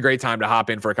 4 Dead was a great time to hop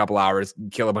in for a couple hours,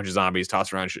 kill a bunch of zombies,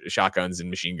 toss around shotguns and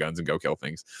machine guns and go kill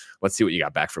things. Let's see what you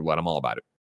got Back 4 Blood. I'm all about it.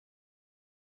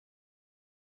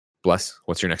 Bless,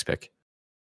 what's your next pick?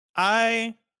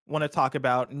 I want to talk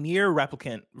about Nier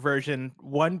Replicant version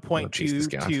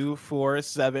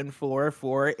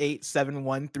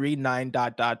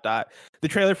 1.22474448713 ... The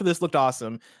trailer for this looked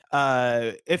awesome.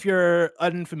 If you're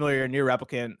unfamiliar, Nier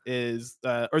Replicant is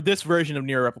or this version of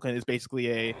Nier Replicant is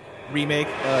basically a remake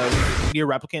of Nier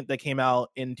Replicant that came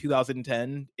out in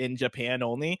 2010 in Japan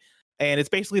only, and it's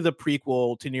basically the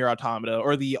prequel to Nier Automata,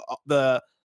 or the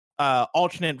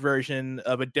alternate version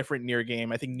of a different Nier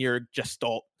game. I think Nier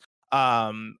Gestalt.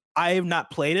 I have not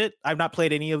played it. I've not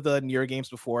played any of the Nier games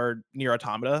before Nier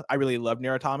Automata. I really love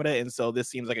Nier Automata, and so this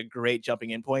seems like a great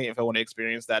jumping in point if I want to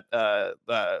experience that the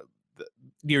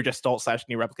Nier Gestalt /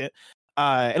 Nier Replicant.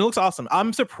 And it looks awesome.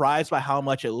 I'm surprised by how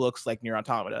much it looks like Nier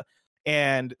Automata,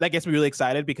 and that gets me really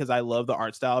excited because I love the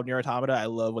art style of Nier Automata. I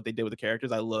love what they did with the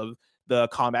characters. I love the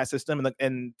combat system,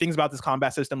 and things about this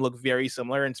combat system look very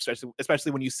similar, and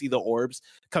especially when you see the orbs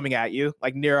coming at you.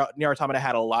 Like Nier Automata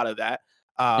had a lot of that.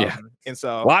 And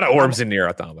so a lot of orbs in Nier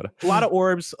Automata. A lot of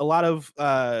orbs, a lot of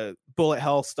bullet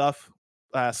hell stuff,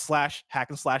 slash hack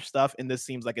and slash stuff, and this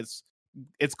seems like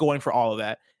it's going for all of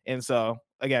that. And so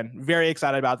again, very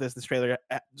excited about this. This trailer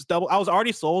double. I was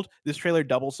already sold. This trailer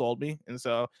double sold me, and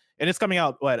it's coming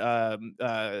out. What I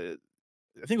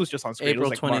think it was just on screen.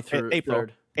 April 23rd.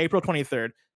 April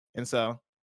 23rd, and so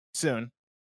soon.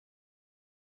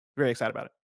 Very excited about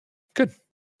it. Good.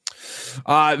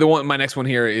 My next one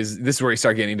here is this is where you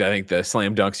start getting to, I think, the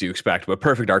slam dunks you expect, but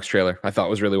Perfect Dark's trailer I thought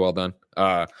was really well done.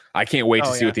 I can't wait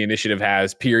to see what the initiative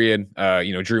has, period.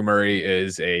 Drew Murray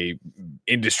is a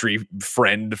industry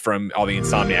friend from all the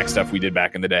Insomniac stuff we did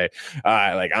back in the day.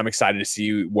 I'm excited to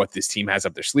see what this team has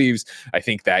up their sleeves. I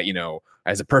think that,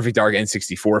 as a Perfect Dark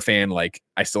N64 fan,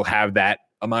 I still have that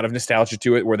amount of nostalgia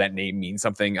to it where that name means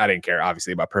something. I didn't care,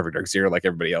 obviously, about Perfect Dark Zero like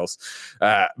everybody else.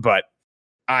 But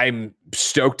I'm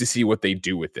stoked to see what they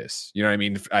do with this. You know what I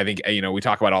mean? I think, we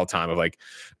talk about all the time of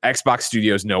Xbox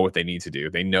studios know what they need to do.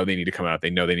 They know they need to come out.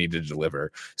 They know they need to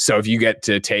deliver. So if you get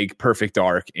to take Perfect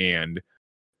Dark, and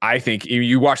I think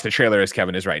you watch the trailer as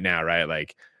Kevin is right now,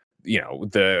 right?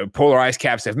 The polar ice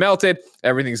caps have melted.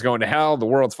 Everything's going to hell. The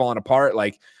world's falling apart.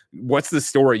 What's the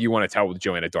story you want to tell with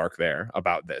Joanna Dark there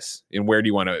about this? And where do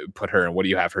you want to put her? And what do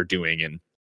you have her doing? And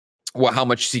how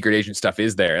much secret agent stuff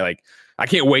is there? I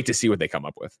can't wait to see what they come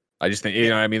up with. I just think,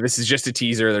 this is just a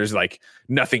teaser. There's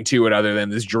nothing to it other than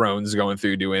this drones going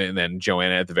through doing it, and then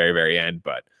Joanna at the very, very end.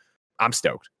 But I'm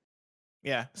stoked.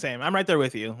 Yeah, same. I'm right there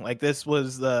with you. This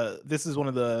is one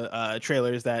of the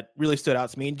trailers that really stood out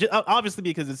to me. Obviously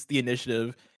because it's the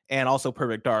initiative and also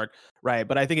Perfect Dark, right?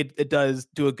 But I think it does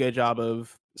do a good job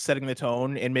of setting the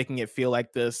tone and making it feel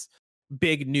like this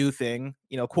big new thing,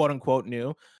 quote unquote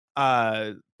new.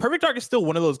 Perfect Dark is still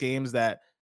one of those games that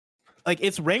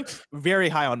it's ranked very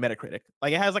high on Metacritic.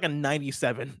 It has a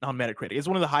 97 on Metacritic. It's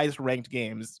one of the highest ranked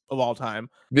games of all time.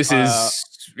 This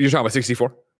is you're talking about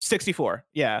 64? 64,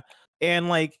 yeah.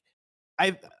 And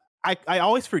I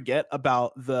always forget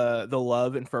about the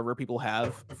love and fervor people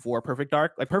have for Perfect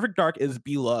Dark. Perfect Dark is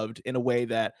beloved in a way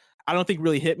that I don't think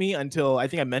really hit me until I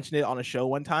think I mentioned it on a show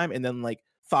one time, and then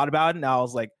thought about it, and I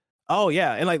was like, oh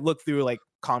yeah, and looked through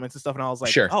comments and stuff, and I was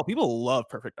like, sure. Oh, people love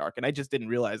Perfect Dark, and I just didn't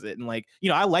realize it. And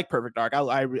I like Perfect Dark.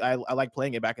 I like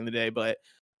playing it back in the day, but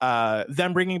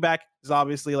them bringing back is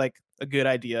obviously a good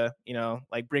idea.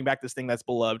 Bring back this thing that's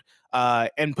beloved,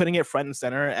 and putting it front and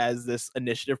center as this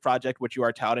initiative project, which you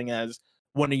are touting as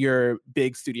one of your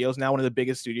big studios now. One of the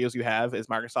biggest studios you have is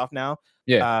Microsoft now.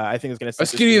 Yeah, I think it's going to a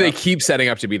studio they keep setting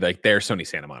up to be their Sony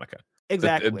Santa Monica.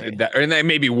 Exactly. And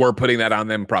maybe we're putting that on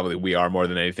them. Probably we are more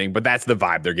than anything, but that's the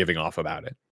vibe they're giving off about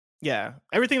it. Yeah,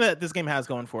 everything that this game has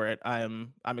going for it,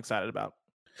 I'm excited about.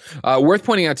 Worth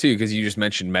pointing out too, because you just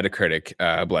mentioned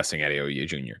Metacritic blessing Eddie Oye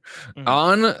Jr. Mm-hmm.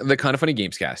 On the Kind of Funny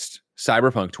Gamescast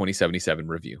Cyberpunk 2077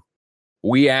 review,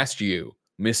 we asked you,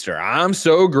 Mr. I'm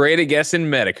so great at guessing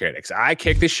Metacritics. I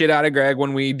kick the shit out of Greg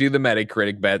when we do the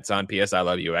Metacritic bets on PS I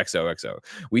Love You XOXO.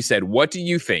 We said, what do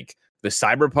you think the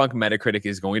Cyberpunk Metacritic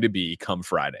is going to be come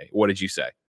Friday? What did you say?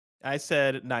 I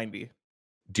said 90.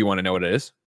 Do you want to know what it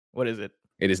is? What is it?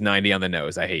 It is 90 on the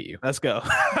nose. I hate you. Let's go.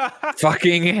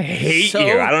 Fucking hate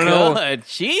you. I don't know.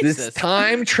 Jesus. This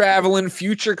time traveling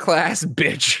future class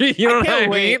bitch. You know what I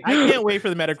mean? I can't wait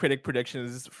for the Metacritic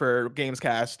predictions for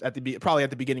Gamescast probably at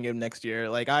the beginning of next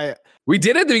year. We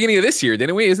did it at the beginning of this year,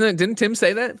 didn't we? Didn't Tim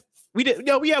say that? We did.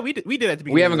 No, yeah, we did at the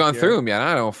beginning. We haven't gone through them yet.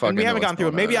 I don't fucking. We haven't gone through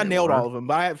them. Maybe I nailed all of them,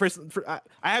 but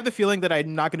I have the feeling that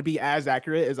I'm not going to be as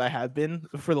accurate as I have been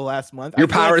for the last month. Your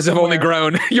powers have only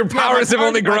grown. Your powers have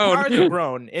only grown. My powers have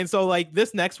grown, and so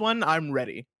this next one, I'm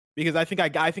ready because I think I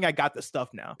got the stuff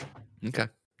now. Okay.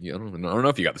 Yeah, I don't know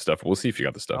if you got the stuff. We'll see if you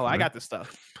got the stuff. Oh, I got the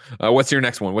stuff. What's your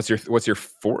next one? What's your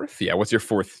fourth? Yeah. What's your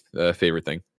fourth favorite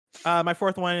thing? My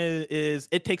fourth one is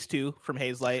It Takes Two from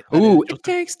Hazelight. Ooh, It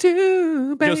Takes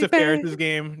Two, baby. Joseph Fares'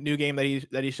 new game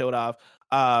that he showed off.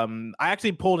 I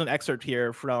actually pulled an excerpt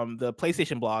here from the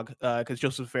PlayStation blog because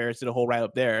Joseph Fares did a whole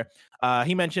write-up there.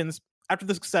 He mentions, after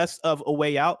the success of A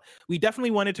Way Out, we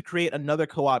definitely wanted to create another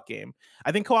co-op game.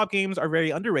 I think co-op games are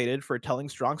very underrated for telling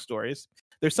strong stories.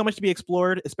 There's so much to be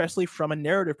explored, especially from a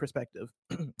narrative perspective.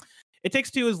 It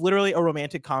Takes Two is literally a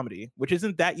romantic comedy, which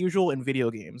isn't that usual in video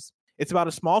games. It's about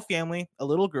a small family, a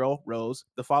little girl, Rose,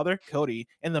 the father, Cody,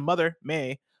 and the mother,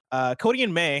 May. Cody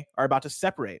and May are about to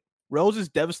separate. Rose is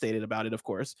devastated about it, of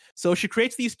course. So she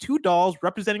creates these two dolls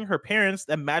representing her parents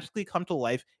that magically come to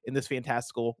life in this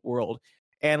fantastical world.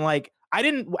 And like, as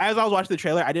I was watching the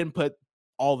trailer, I didn't put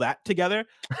all that together,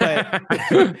 but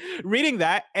reading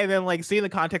that and then like seeing the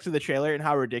context of the trailer and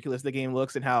how ridiculous the game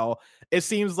looks and how it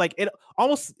seems like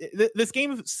this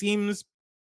game seems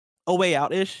A Way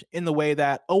Out-ish in the way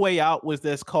that A Way Out was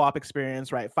this co-op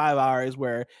experience, right? 5 hours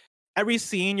where every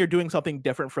scene you're doing something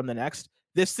different from the next.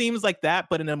 This seems like that,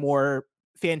 but in a more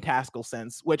fantastical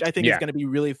sense, which I think is going to be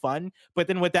really fun. But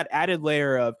then with that added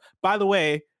layer of, by the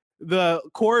way, the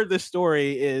core of this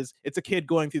story is it's a kid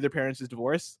going through their parents'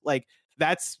 divorce. Like,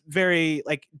 that's very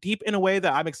like deep in a way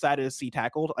that I'm excited to see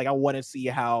tackled. Like, I want to see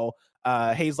how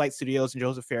Haze Light Studios and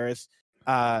Joseph Fares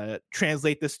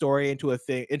translate this story into a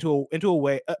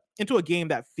game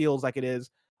that feels like it is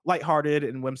lighthearted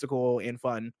and whimsical and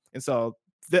fun. And so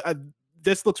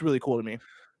this looks really cool to me.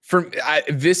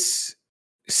 This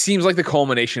seems like the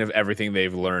culmination of everything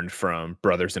they've learned from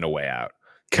Brothers in A Way Out.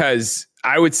 Because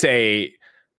I would say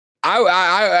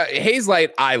Haze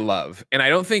Light I love, and I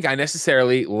don't think I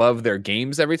necessarily love their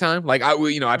games every time. Like I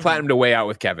platinumed A Way Out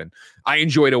with Kevin. I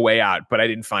enjoyed A Way Out, but I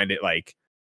didn't find it like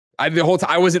the whole time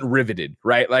I wasn't riveted,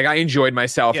 right? Like I enjoyed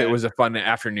myself. Yeah. It was a fun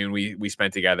afternoon we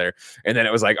spent together. And then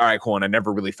it was like, all right, cool. And I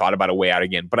never really thought about A Way Out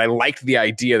again, but I liked the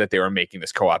idea that they were making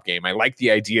this co-op game. I liked the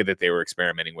idea that they were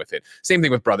experimenting with it. Same thing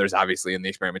with Brothers, obviously, and the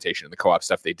experimentation and the co-op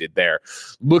stuff they did there.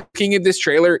 Looking at this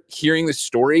trailer, hearing the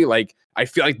story, like I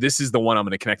feel like this is the one I'm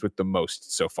going to connect with the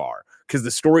most so far because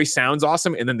the story sounds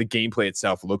awesome. And then the gameplay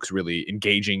itself looks really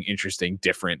engaging, interesting,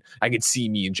 different. I could see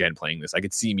me and Jen playing this. I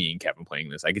could see me and Kevin playing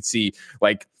this. I could see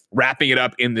like wrapping it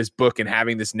up in this book and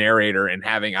having this narrator and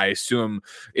having, I assume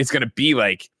it's going to be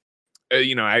like,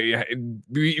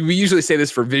 we usually say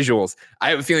this for visuals. I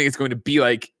have a feeling it's going to be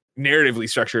like narratively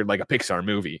structured like a Pixar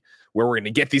movie where we're going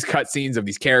to get these cutscenes of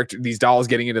these dolls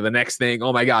getting into the next thing.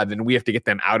 Oh my God. Then we have to get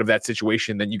them out of that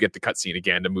situation. Then you get the cutscene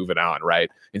again to move it on.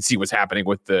 Right. And see what's happening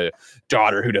with the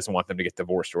daughter who doesn't want them to get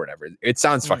divorced or whatever. It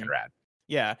sounds fucking rad.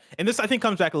 Yeah. And this, I think,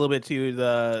 comes back a little bit to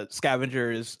the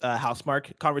Scavengers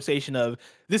Housemarque conversation of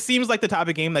this seems like the type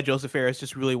of game that Joseph Fares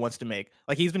just really wants to make.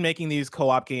 Like he's been making these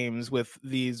co-op games with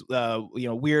these,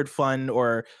 weird, fun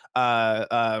or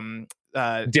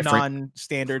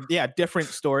non-standard, different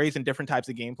stories and different types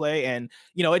of gameplay. And,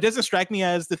 it doesn't strike me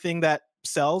as the thing that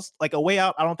sells. Like A Way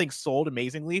Out, I don't think sold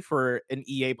amazingly for an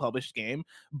EA published game,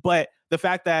 but the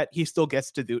fact that he still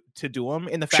gets to do them,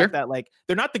 and the fact that like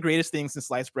they're not the greatest things in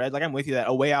sliced bread. Like I'm with you that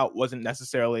A Way Out wasn't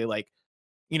necessarily like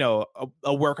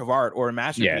a work of art or a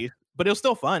masterpiece, but it was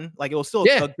still fun. Like it was still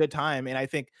a good time, and I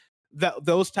think that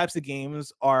those types of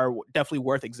games are definitely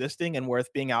worth existing and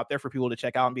worth being out there for people to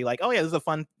check out and be like, oh yeah, this is a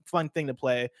fun thing to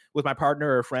play with my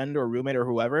partner or friend or roommate or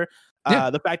whoever.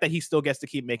 The fact that he still gets to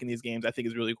keep making these games, I think,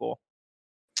 is really cool.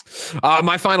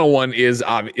 My final one is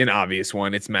an obvious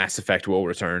one. It's Mass Effect will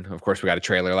return. Of course, we got a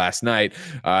trailer last night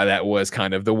that was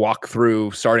kind of the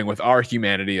walkthrough, starting with our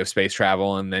humanity of space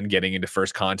travel and then getting into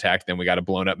First Contact. Then we got a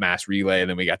blown up mass relay. And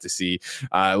then we got to see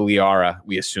Liara,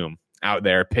 we assume, out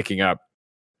there picking up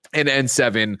an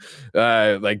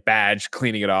N7 like badge,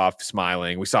 cleaning it off,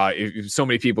 smiling. We saw so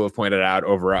many people have pointed out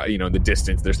over in the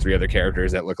distance. There's 3 other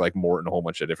characters that look like Mort and a whole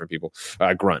bunch of different people,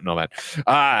 Grunt and all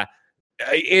that.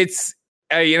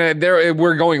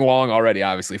 We're going long already,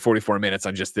 obviously 44 minutes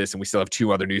on just this, and we still have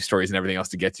 2 other news stories and everything else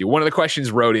to get to. One of the questions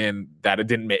wrote in that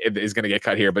is going to get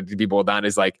cut here, but to be boiled down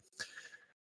is like,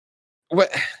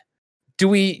 what do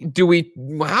we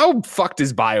how fucked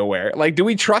is BioWare? Like, do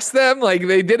we trust them? Like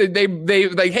they did it. They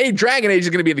like, hey, Dragon Age is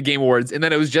going to be at the Game Awards, and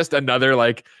then it was just another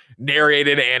like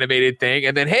narrated animated thing,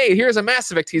 and then hey, here's a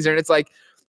Mass Effect teaser, and it's like,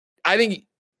 I think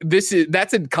that's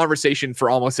a conversation for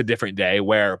almost a different day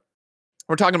where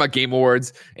we're talking about Game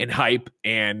Awards and hype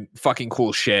and fucking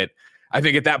cool shit. I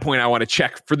think at that point, I want to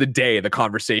check for the day the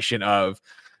conversation of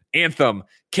Anthem,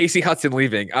 Casey Hudson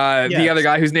leaving, the other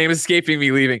guy whose name is escaping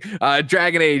me leaving,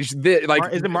 Dragon Age. Is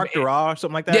it Mark Dara or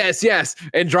something like that? Yes.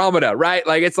 Andromeda, right?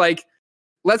 Like, it's like,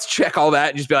 let's check all that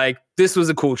and just be like, this was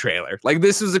a cool trailer. Like,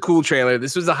 this was a cool trailer.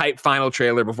 This was a hype final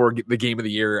trailer before the Game of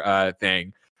the Year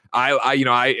thing.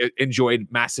 I enjoyed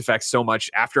Mass Effect so much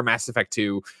after Mass Effect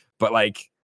 2, but like,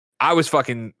 I saw this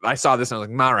and I was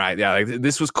like, all right, yeah, like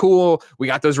this was cool. We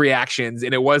got those reactions,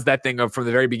 and it was that thing of from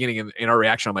the very beginning in our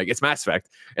reaction. I'm like, it's Mass Effect,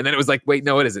 and then it was like, wait,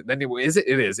 no, it isn't. Then is it?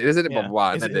 It is. It isn't. Blah blah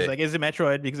blah. Is it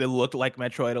Metroid because it looked like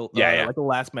Metroid? Like the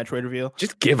last Metroid reveal.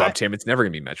 Just give up, Tim. It's never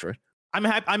gonna be Metroid. I'm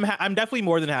definitely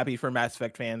more than happy for Mass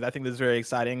Effect fans. I think this is very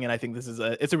exciting, and I think this is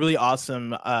it's a really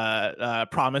awesome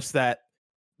promise that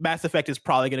Mass Effect is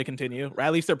probably going to continue, or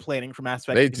at least they're planning for Mass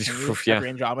Effect to continue after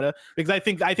Andromeda, because I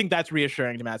think that's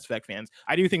reassuring to Mass Effect fans.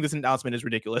 I do think this announcement is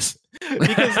ridiculous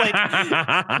because like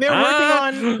they're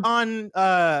working on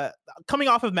coming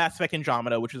off of Mass Effect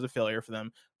Andromeda, which is a failure for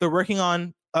them. They're working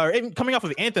on coming off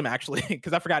of Anthem, actually,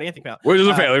 because I forgot Anthem out. Which is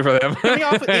a failure for them. Coming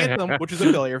off of Anthem, which is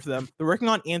a failure for them. They're working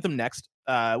on Anthem next,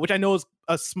 which I know is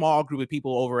a small group of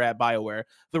people over at BioWare.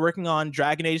 They're working on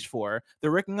Dragon Age 4.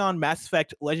 They're working on Mass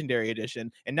Effect Legendary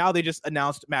Edition. And now they just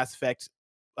announced Mass Effect,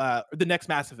 the next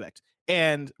Mass Effect.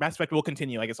 And Mass Effect will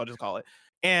continue, I guess I'll just call it.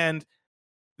 And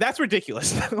that's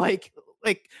ridiculous.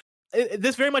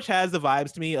 This very much has the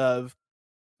vibes to me of,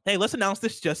 hey, let's announce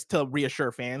this just to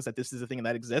reassure fans that this is a thing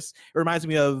that exists. It reminds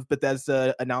me of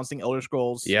Bethesda announcing Elder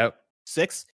Scrolls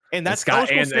 6. And that's and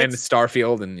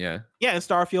Starfield and and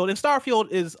Starfield. And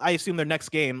Starfield is, I assume, their next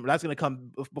game. That's going to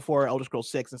come before Elder Scrolls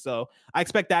 6. And so I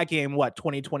expect that game,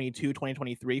 2022,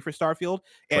 2023 for Starfield,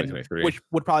 and which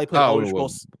would probably put Elder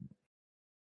Scrolls.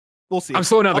 We'll see. I'm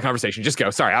slowing down the conversation. Just go.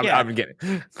 Sorry, I'm getting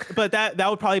it. But that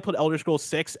would probably put Elder Scrolls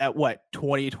 6 at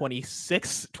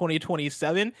 2026,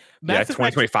 2027? Yeah,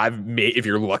 2025 if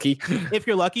you're lucky. If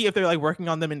you're lucky, if they're like working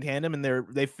on them in tandem and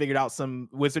they've figured out some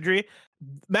wizardry.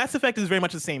 Mass Effect is very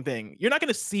much the same thing. You're not going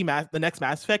to see the next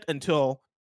Mass Effect until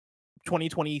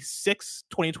 2026,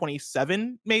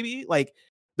 2027, maybe. Like,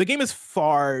 the game is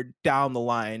far down the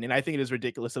line, and I think it is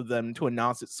ridiculous of them to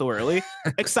announce it so early.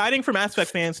 Exciting for Mass Effect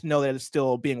fans to know that it's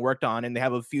still being worked on and they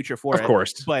have a future for it. Of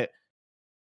course. But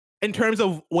in terms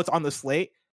of what's on the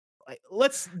slate,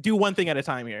 let's do one thing at a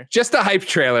time here. Just a hype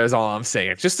trailer is all I'm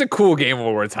saying. Just a cool Game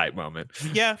Awards hype moment.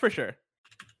 Yeah, for sure.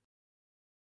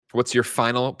 What's your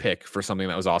final pick for something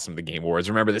that was awesome at the Game Awards?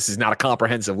 Remember, this is not a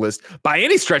comprehensive list by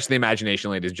any stretch of the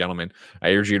imagination, ladies and gentlemen.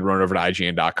 I urge you to run over to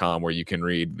IGN.com where you can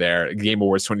read their Game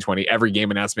Awards 2020, every game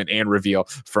announcement and reveal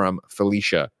from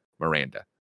Felicia Miranda.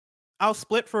 I'll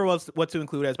split for what to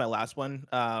include as my last one.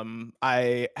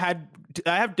 I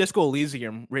have Disco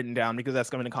Elysium written down because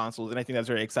that's coming to consoles, and I think that's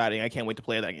very exciting. I can't wait to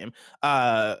play that game.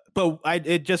 But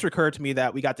it just occurred to me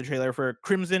that we got the trailer for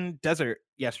Crimson Desert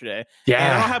yesterday. Yeah,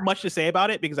 and I don't have much to say about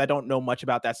it because I don't know much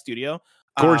about that studio.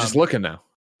 Gorgeous looking though.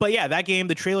 But yeah, that game,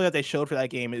 the trailer that they showed for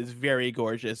that game is very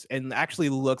gorgeous and actually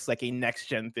looks like a next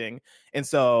gen thing. And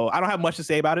so I don't have much to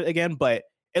say about it again, but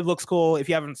it looks cool. If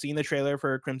you haven't seen the trailer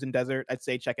for Crimson Desert, I'd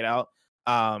say check it out.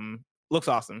 Looks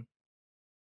awesome.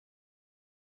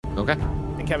 Okay.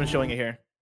 And Kevin's showing it here.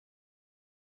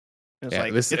 And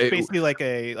it's it's basically like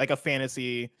a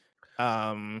fantasy.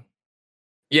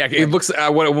 Yeah, it looks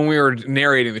when we were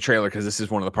narrating the trailer, because this is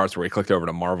one of the parts where we clicked over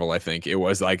to Marvel. I think it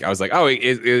was like I was like, oh,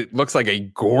 it looks like a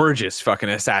gorgeous fucking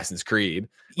Assassin's Creed.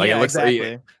 Like it looks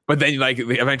exactly. But then like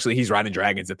eventually he's riding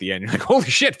dragons at the end. You're like, holy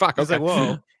shit, fuck. I was like,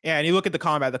 whoa. Yeah, and you look at the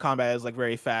combat is like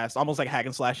very fast, almost like hack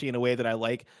and slashy in a way that I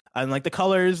like. And like the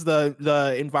colors,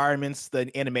 the environments, the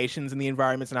animations in the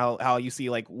environments, and how you see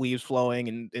like leaves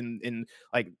flowing and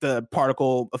like the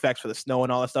particle effects for the snow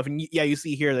and all that stuff. And yeah, you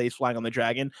see here that he's flying on the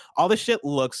dragon. All this shit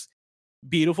looks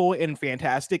beautiful and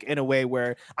fantastic in a way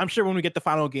where I'm sure when we get the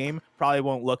final game, probably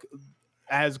won't look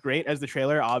as great as the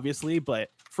trailer, obviously, but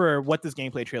for what this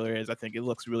gameplay trailer is, I think it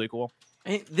looks really cool.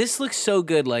 This looks so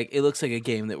good. Like it looks like a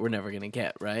game that we're never gonna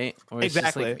get, right?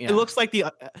 Exactly. It looks like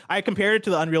I compared it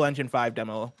to the Unreal Engine 5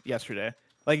 demo yesterday.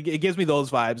 Like it gives me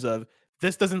those vibes of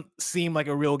this doesn't seem like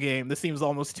a real game. This seems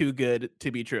almost too good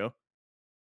to be true.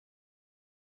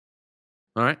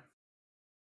 All right.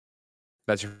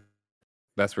 That's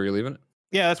where you're leaving it?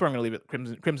 Yeah, that's where I'm gonna leave it.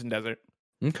 Crimson Desert.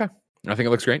 Okay. I think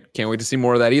it looks great. Can't wait to see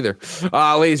more of that either.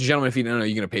 Ladies and gentlemen, if you don't know,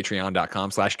 you can go to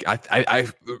patreon.com/.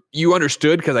 You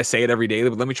understood because I say it every day,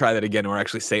 but let me try that again or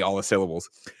actually say all the syllables.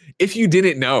 If you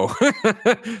didn't know,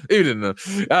 you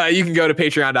can go to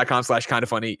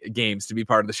patreon.com/kindoffunnygames to be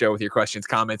part of the show with your questions,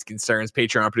 comments, concerns,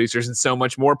 Patreon producers, and so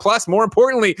much more. Plus, more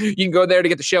importantly, you can go there to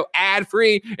get the show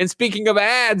ad-free. And speaking of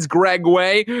ads, Greg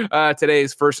Way,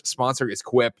 today's first sponsor is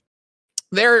Quip.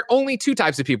 There are only two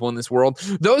types of people in this world,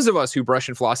 those of us who brush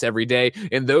and floss every day,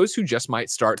 and those who just might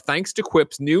start, thanks to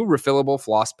Quip's new refillable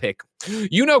floss pick.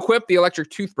 You know Quip, the electric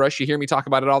toothbrush, you hear me talk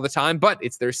about it all the time, but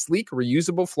it's their sleek,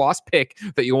 reusable floss pick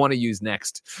that you'll want to use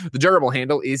next. The durable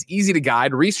handle is easy to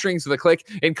guide, restrings with a click,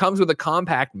 and comes with a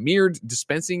compact mirrored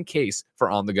dispensing case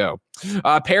for on the go.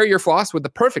 Pair your floss with the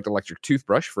perfect electric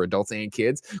toothbrush for adults and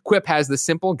kids. Quip has the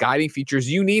simple guiding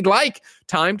features you need, like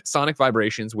timed sonic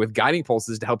vibrations with guiding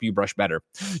pulses to help you brush better.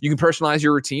 You can personalize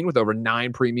your routine with over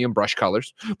 9 premium brush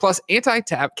colors, plus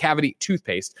anti-cavity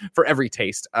toothpaste for every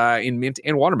taste in mint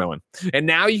and watermelon. And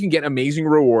now you can get amazing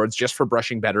rewards just for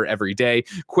brushing better every day.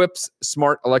 Quip's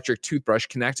smart electric toothbrush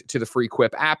connects to the free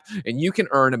Quip app, and you can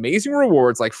earn amazing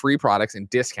rewards like free products and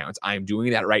discounts. I am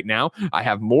doing that right now. I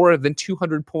have more than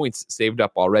 200 points saved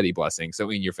up already, Blessing. So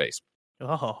in your face.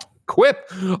 Oh.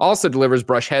 Quip also delivers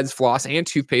brush heads, floss, and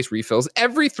toothpaste refills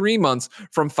every 3 months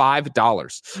from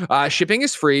 $5. Shipping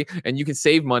is free, and you can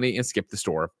save money and skip the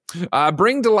store.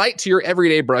 Bring delight to your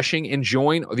everyday brushing and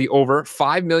join the over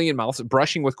 5 million mouths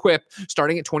brushing with Quip,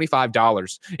 starting at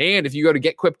 $25. And if you go to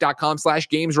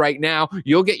getquip.com/games right now,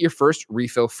 you'll get your first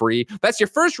refill free. That's your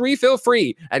first refill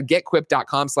free at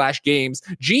getquip.com/games,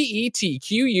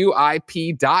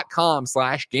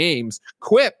 GETQUIP.com/games.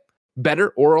 Quip. Better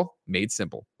oral made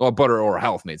simple. Well, better oral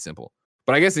health made simple.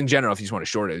 But I guess in general, if you just want to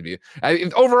short it, it'd be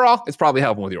overall, it's probably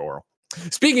helping with your oral.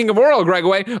 Speaking of oral,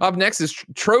 Gregaway, up next is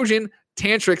Trojan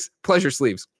Tantrix Pleasure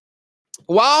Sleeves.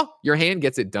 While your hand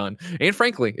gets it done, and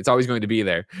frankly, it's always going to be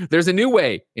there, there's a new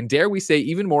way, and dare we say,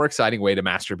 even more exciting way to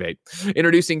masturbate.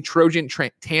 Introducing Trojan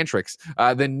Tantrix,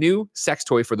 the new sex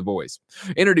toy for the boys.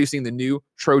 Introducing the new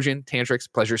Trojan Tantrix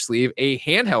Pleasure Sleeve, a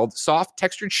handheld, soft,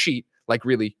 textured sheet, like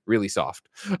really, really soft.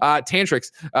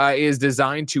 Tantrix is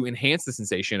designed to enhance the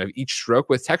sensation of each stroke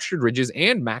with textured ridges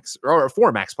and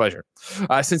for max pleasure.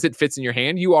 Since it fits in your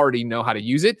hand, you already know how to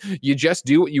use it. You just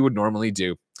do what you would normally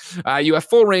do. You have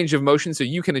full range of motion, so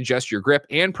you can adjust your grip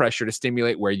and pressure to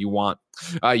stimulate where you want.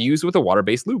 Use with a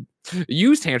water-based lube.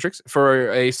 Use Tantrix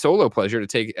for a solo pleasure to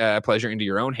take pleasure into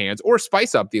your own hands, or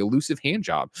spice up the elusive hand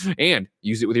job and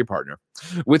use it with your partner.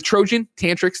 With Trojan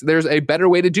Tantrix, there's a better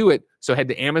way to do it. So head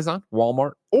to Amazon,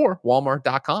 Walmart, or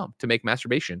Walmart.com to make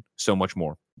masturbation so much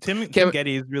more. Tim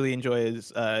Geddes really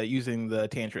enjoys using the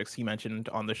Tantrix he mentioned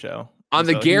on the show. On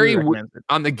the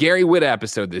Gary Witta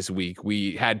episode this week,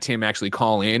 we had Tim actually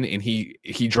call in, and he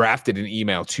drafted an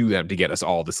email to them to get us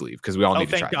all the sleeve because we all need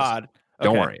to try thank God. This.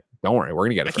 Don't worry. We're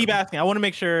gonna get it. I keep asking. I want to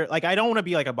make sure. Like, I don't want to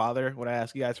be like a bother when I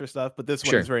ask you guys for stuff, but this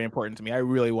one is very important to me. I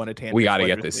really want to. We got to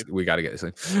get this. We got to get this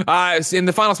thing. And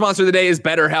the final sponsor of the day is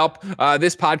BetterHelp.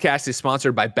 This podcast is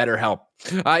sponsored by BetterHelp.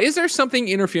 Is there something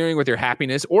interfering with your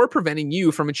happiness or preventing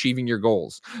you from achieving your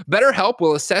goals? BetterHelp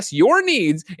will assess your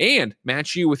needs and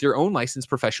match you with your own licensed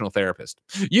professional therapist.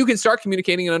 You can start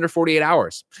communicating in under 48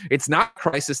 hours. It's not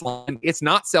crisis line. It's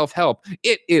not self-help.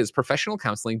 It is professional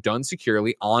counseling done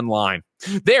securely online.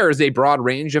 There is a broad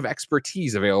range of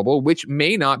expertise available, which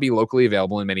may not be locally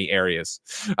available in many areas.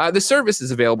 The service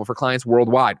is available for clients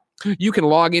worldwide. You can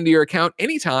log into your account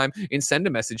anytime and send a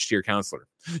message to your counselor.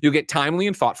 You'll get timely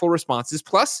and thoughtful responses.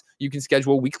 Plus, you can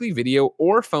schedule weekly video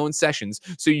or phone sessions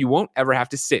so you won't ever have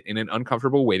to sit in an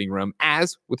uncomfortable waiting room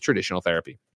as with traditional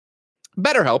therapy.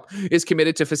 BetterHelp is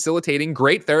committed to facilitating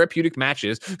great therapeutic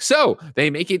matches, so they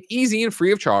make it easy and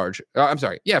free of charge.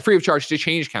 Free of charge to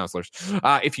change counselors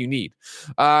if you need.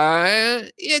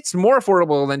 It's more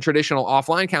affordable than traditional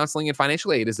offline counseling, and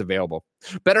financial aid is available.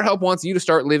 BetterHelp wants you to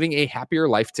start living a happier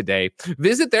life today.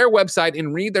 Visit their website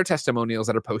and read their testimonials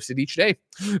that are posted each day.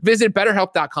 Visit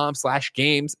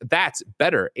BetterHelp.com/games. That's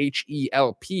better,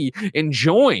 HELP, and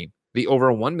join the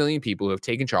over 1 million people who have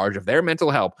taken charge of their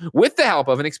mental health with the help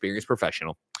of an experienced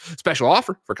professional. Special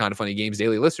offer for Kinda Funny Games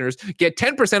daily listeners. Get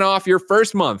 10% off your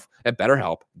first month at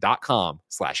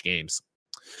betterhelp.com/games.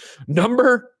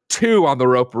 Number 2 on the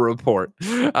Roper Report.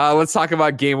 Let's talk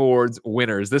about Game Awards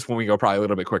winners. This one we go probably a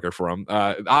little bit quicker for them.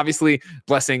 Obviously,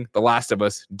 Blessing, The Last of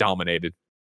Us dominated.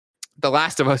 The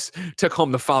Last of Us took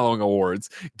home the following awards: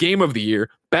 Game of the Year,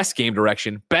 Best Game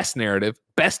Direction, Best Narrative,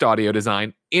 Best Audio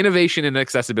Design, Innovation and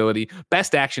Accessibility,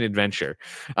 Best Action Adventure.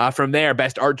 From there,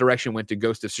 Best Art Direction went to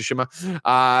Ghost of Tsushima.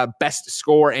 Best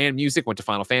Score and Music went to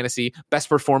Final Fantasy. Best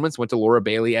Performance went to Laura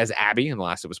Bailey as Abby in The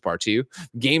Last of Us Part 2.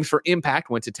 Games for Impact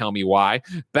went to Tell Me Why.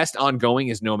 Best Ongoing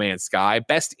is No Man's Sky.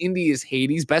 Best Indie is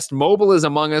Hades. Best Mobile is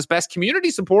Among Us. Best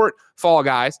Community Support, Fall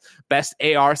Guys. Best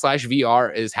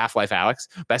AR/VR is Half-Life Alyx.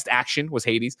 Best Action was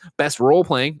Hades. Best Role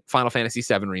Playing, Final Fantasy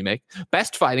VII Remake.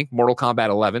 Best Fighting, Mortal Kombat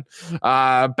 11.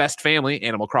 Best Family,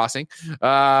 Animal Crossing.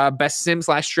 Best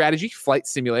Sim/Strategy, Flight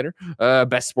Simulator.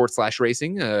 Best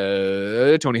Sports/Racing,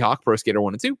 Tony Hawk, Pro Skater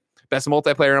 1 and 2. Best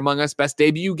Multiplayer Among Us. Best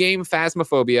Debut Game,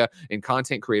 Phasmophobia. And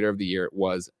Content Creator of the Year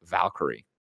was Valkyrie.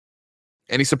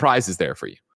 Any surprises there for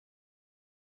you?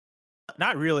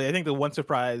 Not really. I think the one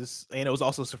surprise, and it was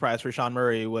also a surprise for Sean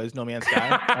Murray, was No Man's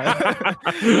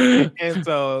Sky. And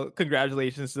so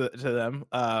congratulations to them.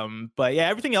 But yeah,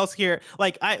 everything else here,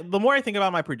 like the more I think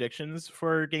about my predictions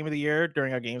for Game of the Year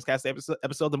during our Gamescast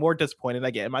episode, the more disappointed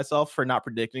I get in myself for not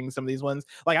predicting some of these ones.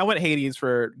 Like, I went Hades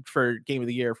for Game of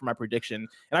the Year for my prediction,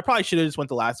 and I probably should have just went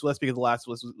The Last of Us because The Last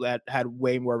of Us had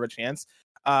way more of a chance.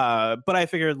 But I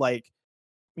figured, like,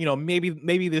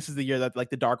 maybe this is the year that like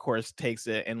the dark horse takes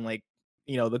it, and like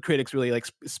the critics really like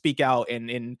speak out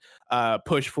and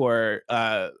push for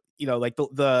like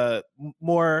the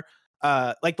more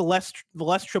like the less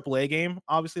AAA game,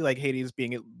 obviously, like Hades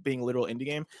being a literal indie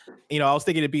game. I was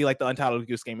thinking it'd be like the Untitled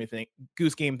Goose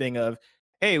Game thing of,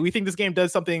 hey, we think this game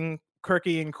does something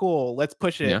quirky and cool, let's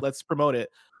push it, let's promote it.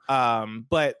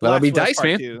 But that'll be DICE,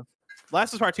 man.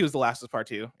 Last of Us Part 2 is The Last of Us Part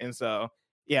 2, and so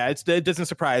yeah, it doesn't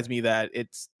surprise me that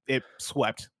it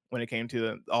swept when it came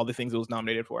to all the things it was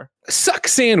nominated for. Suck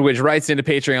Sandwich writes into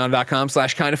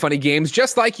patreon.com/kindoffunnygames,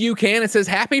 just like you can. It says,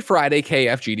 happy Friday,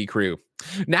 KFGD crew.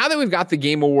 Now that we've got the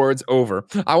Game Awards over,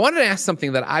 I wanted to ask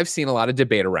something that I've seen a lot of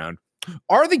debate around.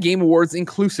 Are the Game Awards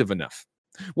inclusive enough?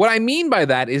 What I mean by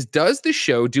that is, does the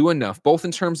show do enough, both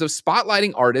in terms of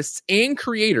spotlighting artists and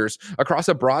creators across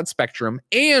a broad spectrum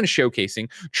and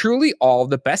showcasing truly all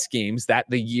the best games that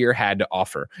the year had to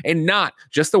offer, and not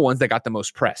just the ones that got the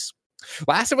most press?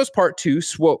 Last of Us Part 2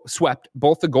 swept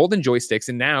both the Golden Joysticks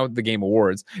and now the Game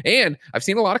Awards, and I've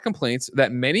seen a lot of complaints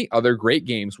that many other great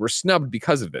games were snubbed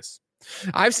because of this.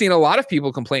 I've seen a lot of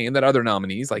people complain that other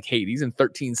nominees like Hades and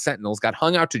 13 Sentinels got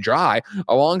hung out to dry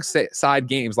alongside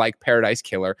games like Paradise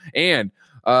Killer and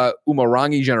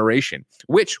Umurangi Generation,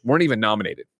 which weren't even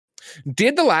nominated.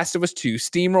 Did The Last of Us 2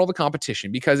 steamroll the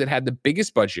competition because it had the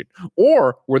biggest budget,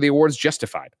 or were the awards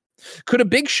justified? Could a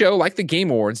big show like the Game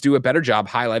Awards do a better job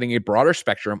highlighting a broader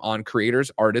spectrum on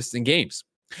creators, artists, and games?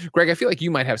 Greg, I feel like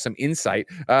you might have some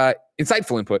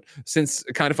insightful input, since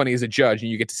Kind of Funny is a judge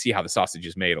and you get to see how the sausage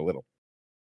is made a little.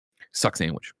 Suck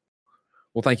Sandwich.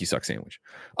 Well, thank you, Suck Sandwich.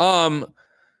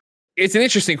 It's an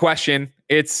interesting question.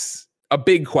 It's a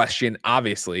big question,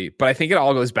 obviously, but I think it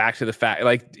all goes back to the fact,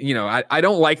 like, I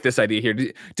don't like this idea here.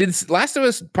 Did Last of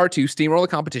Us Part 2 steamroll the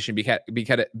competition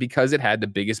because it had the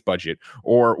biggest budget,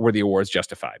 or were the awards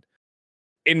justified?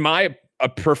 In my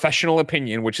professional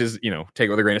opinion, which is, take it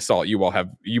with a grain of salt,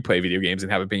 you play video games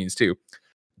and have opinions too,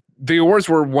 the awards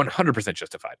were 100%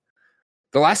 justified.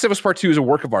 The Last of Us Part 2 is a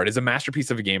work of art, is a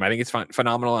masterpiece of a game. I think it's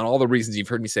phenomenal on all the reasons you've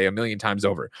heard me say a million times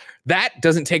over. That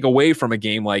doesn't take away from a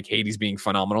game like Hades being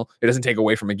phenomenal. It doesn't take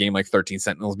away from a game like 13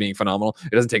 Sentinels being phenomenal.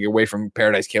 It doesn't take away from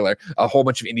Paradise Killer, a whole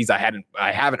bunch of indies I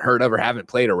haven't heard of or haven't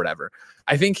played or whatever.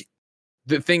 I think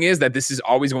the thing is that this is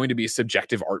always going to be a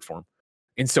subjective art form.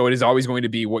 And so it is always going to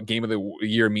be what game of the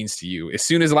year means to you. As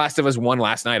soon as Last of Us won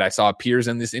last night, I saw peers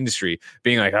in this industry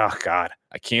being like, oh, God,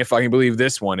 I can't fucking believe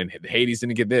this one. And Hades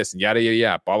didn't get this and yada, yada,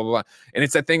 yada, blah, blah, blah. And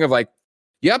it's that thing of like,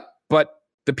 yep, but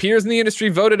the peers in the industry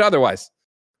voted otherwise.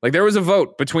 Like, there was a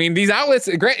vote between these outlets.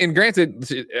 And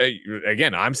granted,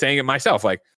 again, I'm saying it myself.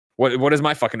 Like, what does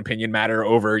my fucking opinion matter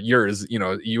over yours?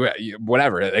 You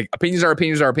whatever. Like, opinions are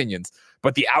opinions.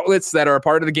 But the outlets that are a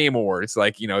part of the Game Awards,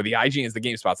 like, the IGNs, the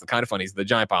GameSpots, the Kind of Funnies, the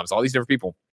Giant Bombs, all these different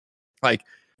people, like,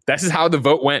 this is how the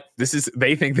vote went.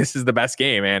 They think this is the best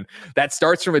game. And that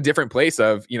starts from a different place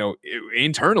of,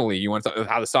 internally, you want to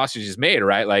how the sausage is made,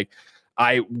 right? Like,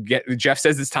 Jeff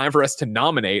says it's time for us to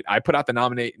nominate. I put out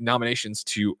the nominations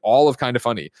to all of Kind of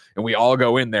Funny, and we all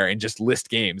go in there and just list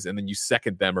games, and then you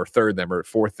second them or third them or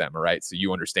fourth them, all right? So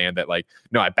you understand that, like,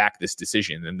 no, I back this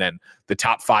decision, and then the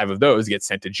top 5 of those get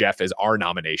sent to Jeff as our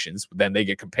nominations. Then they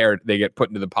get compared, they get put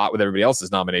into the pot with everybody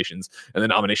else's nominations, and the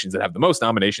nominations that have the most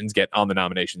nominations get on the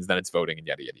nominations. Then it's voting and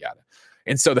yada, yada, yada.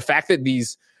 And so the fact that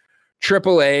these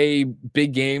AAA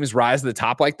big games rise to the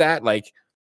top like that, like,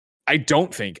 I don't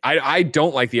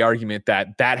like the argument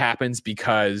that happens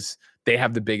because they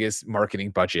have the biggest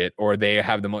marketing budget or they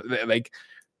have the most, like,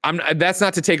 that's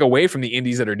not to take away from the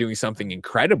indies that are doing something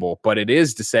incredible, but it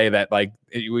is to say that, like,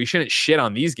 we shouldn't shit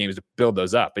on these games to build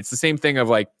those up. It's the same thing of,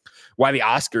 like, why the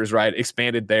Oscars, right,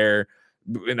 expanded their,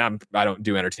 and I don't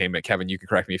do entertainment, Kevin, you can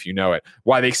correct me if you know it,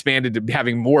 why they expanded to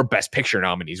having more Best Picture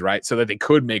nominees, right? So that they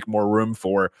could make more room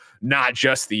for not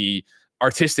just the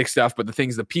artistic stuff, but the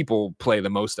things that people play the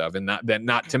most of, and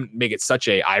not to make it such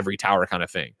a ivory tower kind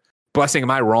of thing. Blessing, am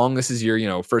I wrong? This is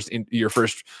your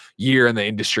first year in the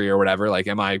industry or whatever. Like,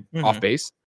 am I off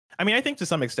base? I mean, I think to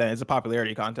some extent it's a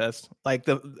popularity contest. Like,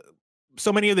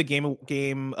 so many of the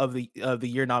game of the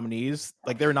year nominees,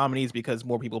 like, they're nominees because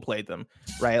more people played them,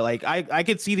 right? Like, I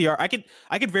could see I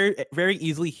could very, very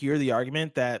easily hear the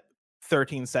argument that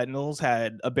 13 Sentinels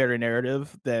had a better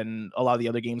narrative than a lot of the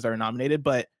other games that are nominated,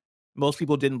 but most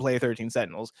people didn't play 13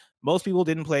 Sentinels. Most people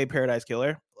didn't play Paradise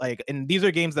Killer. Like, and these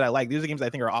are games that I like. These are games that I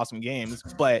think are awesome games.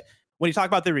 But when you talk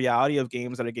about the reality of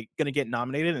games that are going to get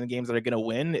nominated and the games that are going to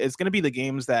win, it's going to be the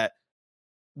games that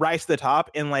rise to the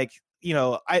top. And, like,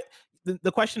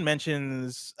 the question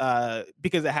mentions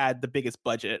because it had the biggest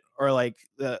budget, or like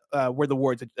where the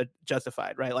awards are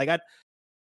justified, right? Like,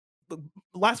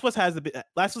 Last of Us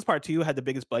Last of Us Part 2 had the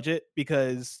biggest budget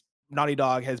because Naughty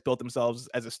Dog has built themselves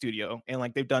as a studio, and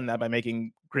like they've done that by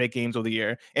making great games of the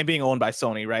year and being owned by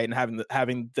Sony, right? And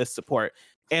having this support,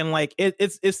 and like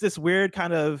it's this weird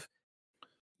kind of,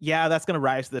 yeah, that's gonna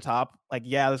rise to the top. Like,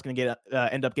 yeah, that's gonna get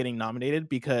end up getting nominated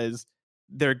because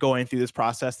they're going through this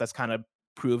process that's kind of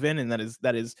proven, and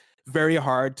that is very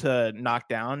hard to knock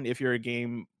down if you're a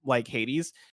game like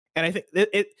Hades. And I think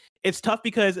it's tough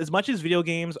because as much as video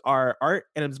games are art,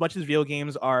 and as much as video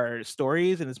games are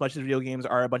stories, and as much as video games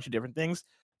are a bunch of different things,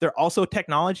 they're also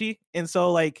technology. And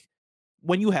so like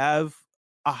when you have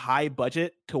a high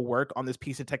budget to work on this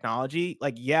piece of technology,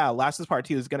 like, yeah, Last of Us Part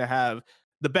 2 is going to have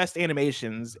the best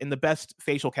animations and the best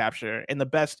facial capture and the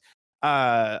best or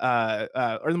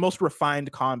the most refined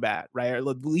combat, right? Or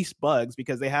the least bugs,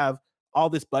 because they have all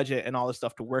this budget and all this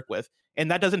stuff to work with. And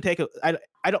that doesn't take I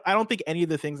don't think any of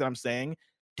the things that I'm saying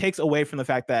takes away from the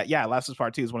fact that, yeah, Last of Us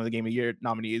Part 2 is one of the Game of the Year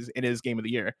nominees. It is Game of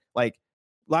the Year. Like,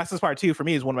 Last of Us Part 2 for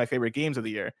me is one of my favorite games of the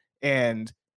year.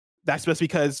 And that's just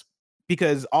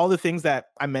because all the things that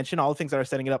I mentioned, all the things that are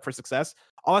setting it up for success,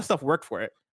 all that stuff worked for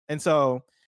it. And so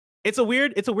it's a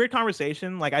weird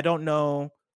conversation. Like, I don't know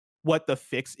what the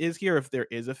fix is here, if there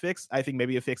is a fix. I think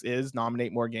maybe a fix is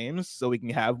nominate more games so we can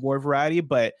have more variety.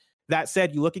 But that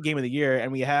said, you look at Game of the Year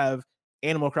and we have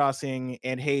Animal Crossing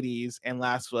and Hades and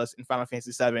Last of Us and Final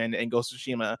Fantasy VII and Ghost of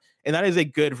Tsushima, and that is a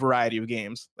good variety of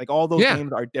games. Like, all those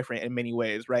games are different in many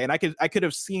ways, right? And I could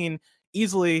have seen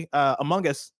easily Among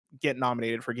Us get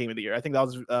nominated for Game of the Year. I think that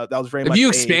was very much. If you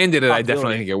expanded it, I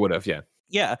definitely think it would have.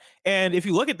 Yeah. And if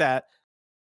you look at that,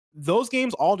 those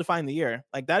games all define the year.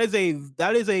 Like, that is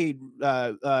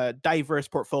a diverse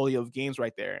portfolio of games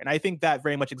right there, and I think that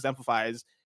very much exemplifies,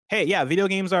 hey, yeah, video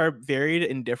games are varied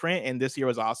and different, and this year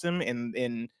was awesome,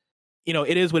 and you know,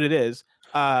 it is what it is.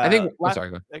 I think. Sorry,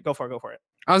 go for it.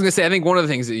 I was gonna say, I think one of the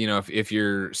things that, you know, if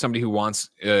you're somebody who wants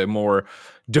more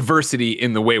diversity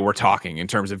in the way we're talking in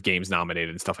terms of games nominated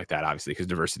and stuff like that, obviously, because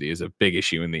diversity is a big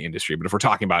issue in the industry. But if we're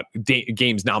talking about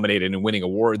games nominated and winning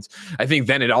awards, I think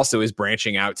then it also is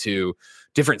branching out to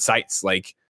different sites.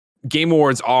 Like, Game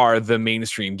Awards are the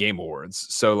mainstream game awards,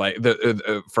 so like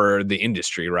the for the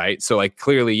industry, right? So like,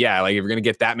 clearly, yeah, like if you're going to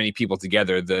get that many people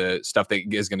together, the stuff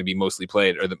that is going to be mostly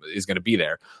played is going to be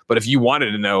there. But if you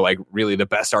wanted to know like really the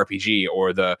best RPG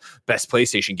or the best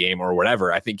PlayStation game or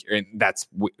whatever, I think that's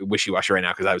wishy-washy right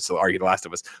now, because I would still argue The Last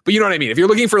of Us. But you know what I mean? If you're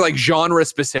looking for like genre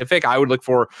specific, I would look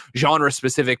for genre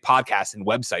specific podcasts and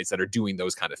websites that are doing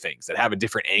those kind of things, that have a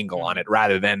different angle on it,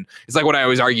 rather than, it's like what I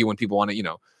always argue when people want to, you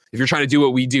know, if you're trying to do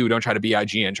what we do, don't try to be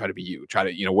IGN, try to be you. Try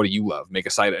to, you know, what do you love? Make a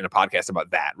site and a podcast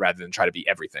about that, rather than try to be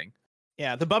everything.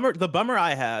 Yeah, the bummer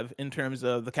I have in terms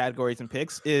of the categories and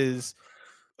picks is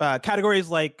categories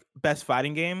like best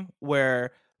fighting game,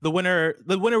 where the winner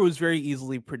was very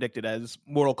easily predicted as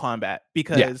Mortal Kombat,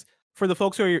 because for the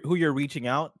folks who you're reaching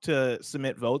out to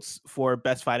submit votes for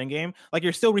best fighting game, like,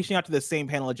 you're still reaching out to the same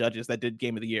panel of judges that did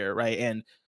Game of the Year, right? And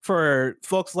for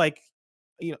folks like,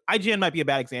 you know, IGN might be a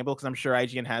bad example, because I'm sure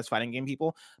IGN has fighting game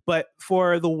people, but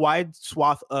for the wide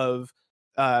swath of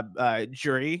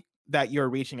jury that you're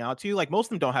reaching out to, like, most of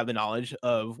them don't have the knowledge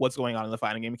of what's going on in the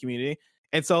fighting game community.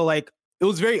 And so like, it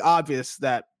was very obvious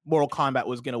that Mortal Kombat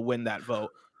was going to win that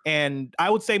vote. And I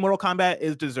would say Mortal Kombat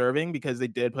is deserving, because they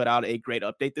did put out a great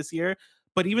update this year.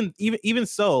 But even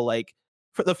so, like,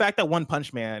 for the fact that One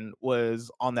Punch Man was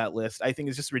on that list, I think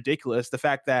is just ridiculous. The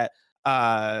fact that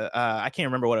I can't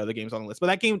remember what other games on the list,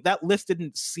 but that list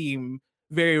didn't seem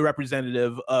very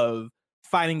representative of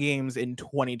fighting games in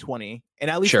 2020,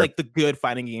 and at least like the good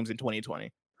fighting games in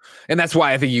 2020. And that's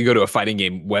why I think you go to a fighting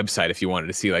game website if you wanted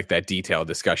to see like that detailed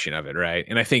discussion of it, right?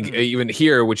 And I think even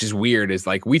here, which is weird, is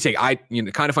like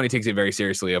Kind of Funny takes it very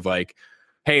seriously, of like,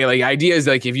 hey, like, ideas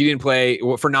like, if you didn't play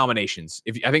for nominations,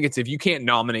 if you can't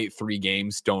nominate 3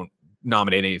 games, don't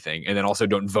nominate anything, and then also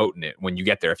don't vote in it when you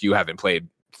get there if you haven't played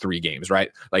 3 games,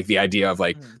 right? Like, the idea of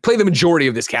like, play the majority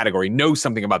of this category, know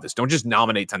something about this, don't just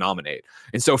nominate to nominate.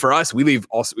 And so for us, we leave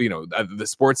also, you know, the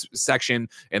sports section,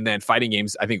 and then fighting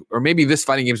games, I think, or maybe this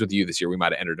fighting games with you this year, we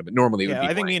might have entered them, but normally it would be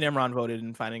I think me and Imran voted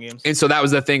in fighting games. And so that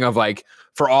was the thing of like,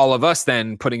 for all of us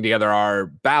then putting together our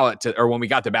ballot or when we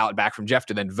got the ballot back from Jeff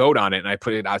to then vote on it, and I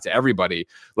put it out to everybody,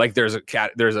 like, there's a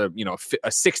you know, a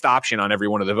 6th option on every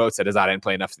one of the votes that is, I didn't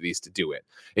play enough of these to do it.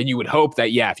 And you would hope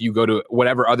that, yeah, if you go to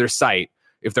whatever other site,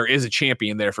 if there is a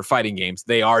champion there for fighting games,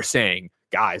 they are saying,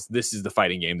 guys, this is the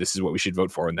fighting game, this is what we should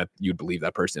vote for, and that you'd believe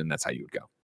that person, and that's how you would go.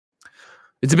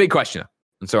 It's a big question.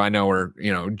 And so I know we're,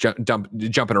 you know,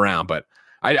 jumping around, but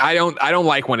I don't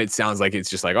like when it sounds like it's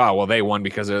just like, oh well, they won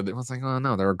because of it's like, oh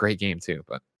no, they're a great game too.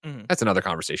 But that's another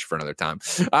conversation for another time.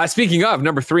 Speaking of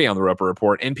number 3 on the Roper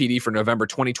Report, NPD for November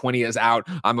 2020 is out.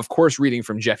 I'm of course reading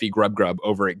from Jeffy Grub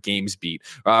over at GamesBeat.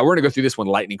 We're gonna go through this one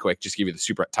lightning quick, just give you the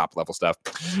super top level stuff.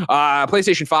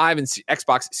 PlayStation 5 and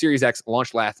Xbox Series X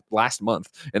launched last month,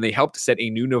 and they helped set a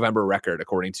new November record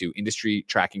according to industry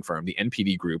tracking firm the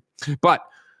NPD Group. But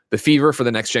the fever for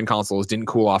the next gen consoles didn't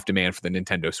cool off demand for the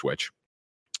Nintendo Switch.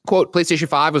 Quote, PlayStation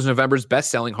 5 was November's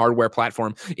best-selling hardware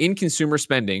platform in consumer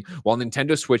spending, while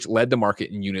Nintendo Switch led the market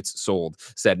in units sold,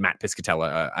 said Matt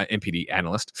Piscatella, NPD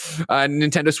analyst.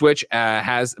 Nintendo Switch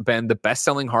has been the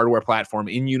best-selling hardware platform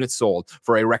in units sold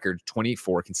for a record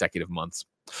 24 consecutive months.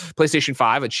 PlayStation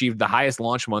 5 achieved the highest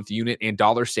launch month unit and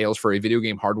dollar sales for a video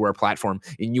game hardware platform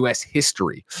in U.S.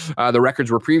 history. The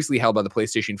records were previously held by the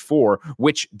PlayStation 4,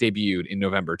 which debuted in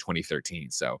November 2013.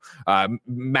 So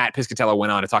Matt Piscatella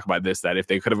went on to talk about this, that if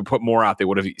they could have put more out, they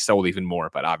would have sold even more,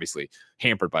 but obviously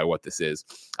hampered by what this is.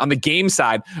 On the game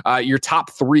side, your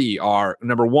top 3 are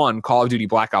number 1, Call of Duty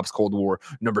Black Ops Cold War,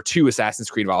 number 2, Assassin's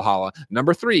Creed Valhalla,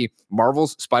 number 3,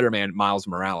 Marvel's Spider-Man Miles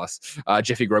Morales.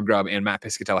 Jeffy Grub and Matt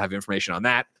Piscatella have information on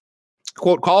that.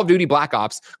 Quote, Call of Duty Black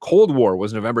Ops Cold War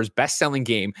was November's best-selling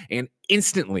game and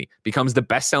instantly becomes the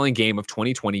best-selling game of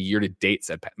 2020 year-to-date,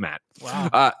 said Matt.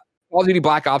 Wow. Call of Duty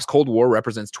Black Ops Cold War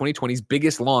represents 2020's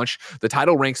biggest launch. The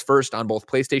title ranks first on both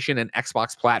PlayStation and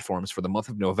Xbox platforms for the month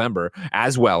of November,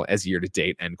 as well as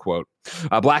year-to-date, end quote.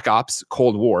 Black Ops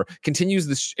Cold War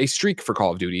continues a streak for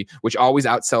Call of Duty, which always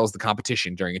outsells the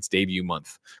competition during its debut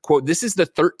month. Quote, this is the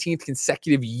 13th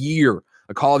consecutive year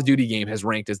a Call of Duty game has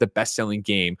ranked as the best-selling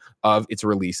game of its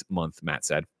release month, Matt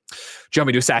said.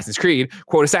 Jumping to Assassin's Creed,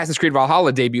 quote, Assassin's Creed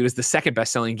Valhalla debuted as the 2nd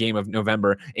best-selling game of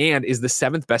November and is the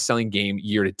 7th best-selling game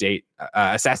year-to-date.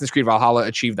 Assassin's Creed Valhalla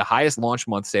achieved the highest launch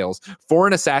month sales for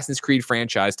an Assassin's Creed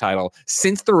franchise title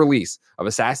since the release of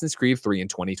Assassin's Creed 3 in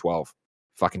 2012.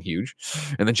 Fucking huge.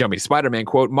 And then jumping to Spider-Man,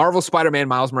 quote, Marvel's Spider-Man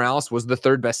Miles Morales was the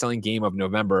 3rd best-selling game of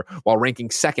November, while ranking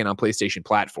 2nd on PlayStation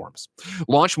platforms.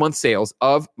 Launch month sales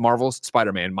of Marvel's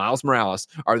Spider-Man Miles Morales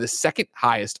are the 2nd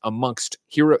highest amongst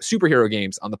superhero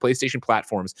games on the PlayStation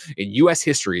platforms in U.S.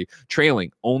 history,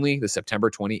 trailing only the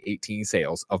September 2018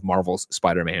 sales of Marvel's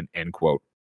Spider-Man, end quote.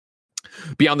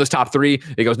 Beyond those top 3,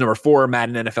 it goes number 4,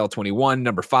 Madden NFL 21,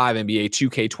 number 5, NBA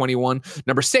 2K21,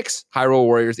 number 6, Hyrule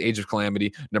Warriors Age of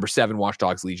Calamity, number 7, Watch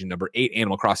Dogs Legion, number 8,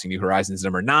 Animal Crossing New Horizons,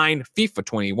 number 9, FIFA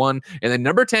 21, and then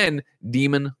number 10,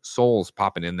 Demon Souls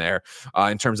popping in there.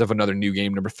 In terms of another new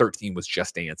game, number 13 was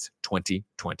Just Dance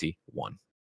 2021.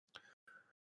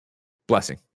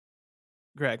 Blessing.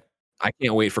 Greg. I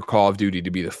can't wait for Call of Duty to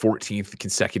be the 14th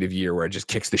consecutive year where it just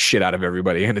kicks the shit out of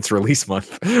everybody in its release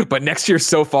month. But next year's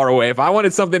so far away. If I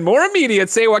wanted something more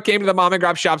immediate, say what came to the mom and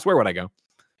grab shops, where would I go?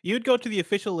 You'd go to the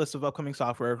official list of upcoming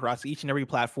software across each and every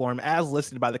platform as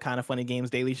listed by the Kind of Funny Games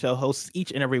Daily Show hosts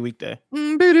each and every weekday.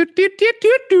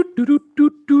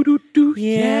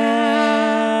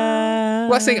 Yeah.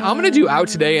 Blessing, I'm going to do out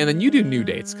today and then you do new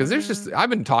dates because I've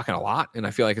been talking a lot and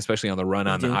I feel like especially on the run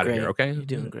on out of here, okay? You're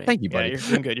doing great. Thank you, buddy. Yeah, you're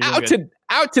doing good. You're doing good.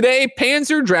 Out today,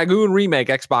 Panzer Dragoon Remake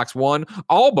Xbox One,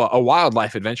 Alba, a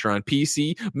wildlife adventure on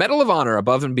PC, Medal of Honor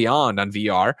Above and Beyond on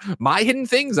VR, My Hidden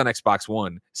Things on Xbox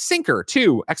One, Sinker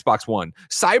 2, Xbox One,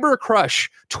 Cyber Crush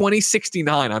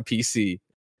 2069 on PC.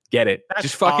 Get it. That's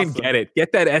Just fucking awesome. get it.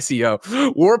 Get that SEO.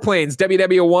 Warplanes,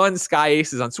 WW1, Sky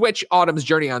Aces on Switch, Autumn's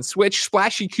Journey on Switch,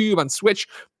 Splashy Cube on Switch,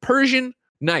 Persian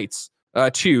Knights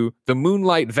 2, The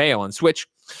Moonlight Veil on Switch.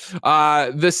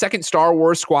 The second Star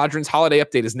Wars Squadrons holiday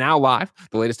update is now live.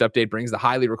 The latest update brings the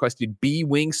highly requested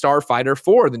B-Wing Starfighter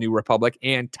for the New Republic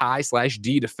and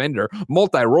TIE/D Defender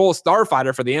multi-role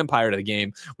Starfighter for the Empire to the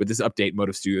game. With this update,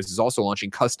 Motive Studios is also launching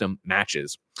custom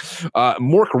matches.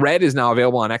 Mork Red is now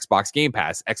available on Xbox Game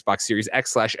Pass, Xbox Series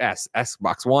X/S,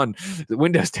 Xbox One,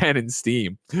 Windows 10, and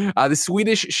Steam. The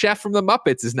Swedish Chef from the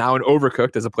Muppets is now in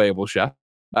Overcooked as a playable chef.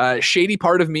 Shady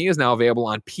Part of Me is now available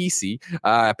on PC,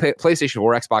 PlayStation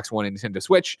 4, Xbox One, and Nintendo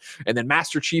Switch. And then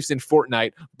Master Chief's in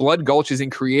Fortnite. Blood Gulch is in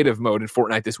creative mode in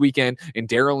Fortnite this weekend. And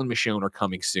Daryl and Michonne are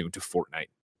coming soon to Fortnite.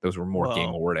 Those were more Game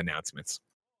Award announcements.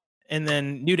 And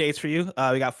then new dates for you.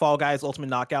 We got Fall Guys Ultimate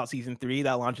Knockout Season 3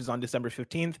 that launches on December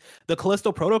 15th. The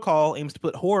Callisto Protocol aims to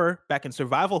put horror back in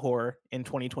survival horror in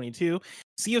 2022.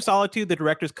 Sea of Solitude, the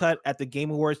director's cut at the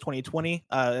Game Awards 2020,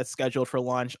 that's scheduled for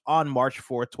launch on March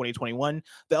 4th, 2021.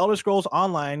 The Elder Scrolls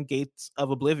Online Gates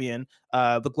of Oblivion,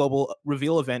 the global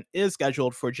reveal event, is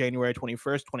scheduled for January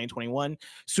 21st, 2021.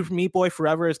 Super Meat Boy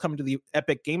Forever is coming to the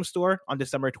Epic Game Store on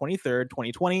December 23rd,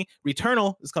 2020.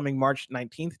 Returnal is coming March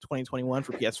 19th, 2021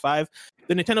 for PS5.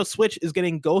 The Nintendo Switch is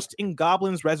getting Ghosts and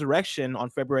Goblins Resurrection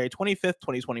on February 25th,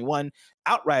 2021.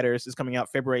 Outriders is coming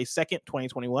out February 2nd,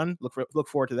 2021. Look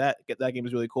forward to that. That game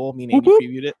is really cool. Me and Andy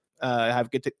previewed it. I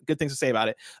have good things to say about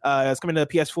it. It's coming to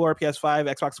PS4,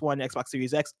 PS5, Xbox One, Xbox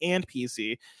Series X, and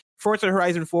PC. Forza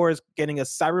Horizon 4 is getting a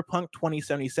Cyberpunk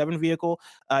 2077 vehicle.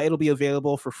 It'll be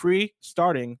available for free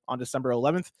starting on December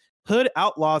 11th. Hood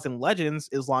Outlaws and Legends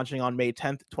is launching on May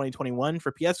 10th, 2021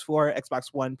 for PS4, Xbox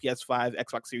One, PS5,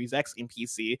 Xbox Series X, and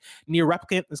PC. Nier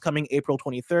Replicant is coming April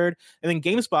 23rd. And then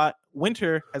GameSpot,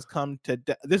 winter has come to...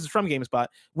 this is from GameSpot.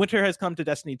 Winter has come to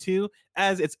Destiny 2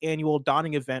 as its annual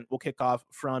Dawning event will kick off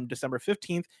from December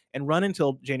 15th and run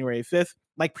until January 5th.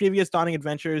 Like previous Dawning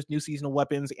adventures, new seasonal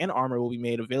weapons and armor will be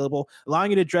made available,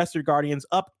 allowing you to dress your guardians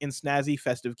up in snazzy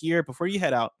festive gear before you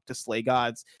head out to slay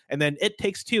gods. And then It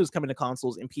Takes Two is coming to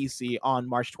consoles and PC on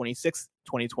March 26th,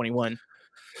 2021.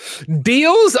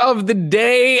 Deals of the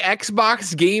day.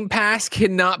 Xbox Game Pass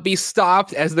cannot be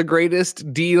stopped as the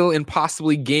greatest deal in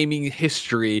possibly gaming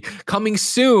history. Coming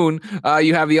soon,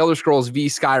 you have the Elder Scrolls V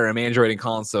Skyrim, Android and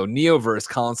console, Neoverse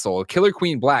console, Killer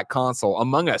Queen Black console,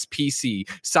 Among Us PC,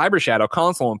 Cyber Shadow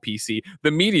console and PC,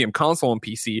 The Medium console and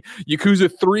PC, Yakuza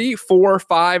 3, 4,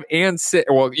 5, and 6.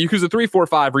 Well, Yakuza 3, 4,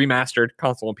 5 remastered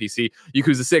console and PC,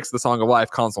 Yakuza 6, The Song of Life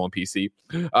console and PC.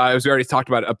 As we already talked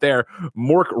about up there,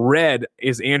 Mork Red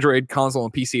is Android console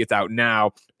and PC. It's out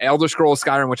now. Elder Scrolls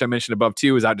Skyrim, which I mentioned above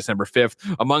too, is out December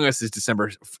 5th. Among Us is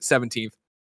December 17th.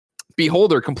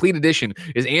 Beholder Complete Edition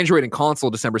is Android and console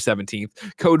December 17th.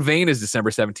 Code Vein is December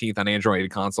 17th on Android and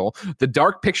console. The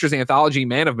Dark Pictures Anthology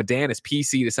Man of Medan is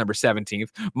PC December 17th.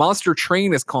 Monster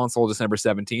Train is console December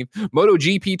 17th.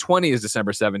 MotoGP 20 is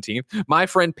December 17th. My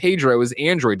Friend Pedro is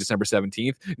Android December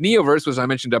 17th. Neoverse, which I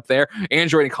mentioned up there,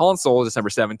 Android and console December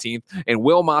 17th. And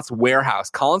Wilmot's Warehouse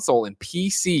console and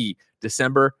PC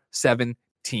December 17th.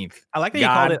 I like that you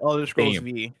called it Elder Scrolls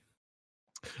V.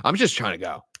 I'm just trying to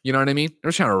go. You know what I mean? I'm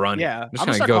just trying to run. Yeah, I'm just gonna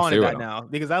trying start to go calling through it that now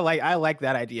because I like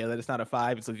that idea that it's not a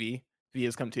 5, it's a V. V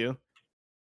has come too.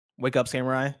 Wake up,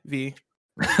 Samurai V.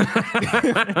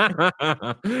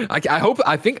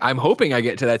 I'm hoping I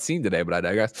get to that scene today, but I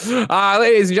digress.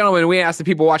 Ladies and gentlemen, we asked the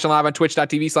people watching live on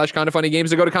twitch.tv/kindafunnygames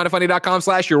to go to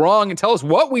kindafunny.com/you're wrong and tell us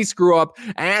what we screw up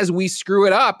as we screw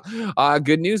it up.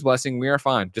 Good news, Blessing. We are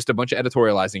fine. Just a bunch of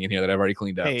editorializing in here that I've already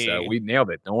cleaned up. Hey. So we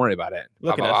nailed it. Don't worry about it.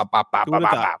 Look at us.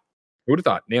 Who would have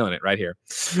thought? Nailing it right here.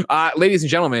 Ladies and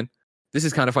gentlemen, this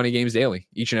is Kind of Funny Games Daily.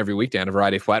 Each and every weekday on a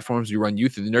variety of platforms, we run you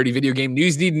through the nerdy video game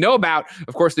news you need to know about.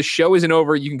 Of course, the show isn't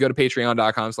over. You can go to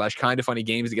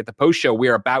patreon.com/kindoffunnygames to get the post show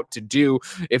we're about to do.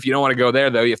 If you don't want to go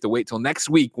there, though, you have to wait till next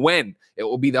week when it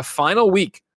will be the final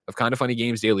week of Kind of Funny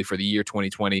Games Daily for the year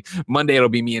 2020. Monday, it'll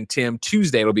be me and Tim.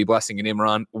 Tuesday, it'll be Blessing and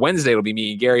Imran. Wednesday, it'll be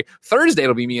me and Gary. Thursday,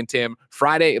 it'll be me and Tim.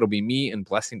 Friday, it'll be me and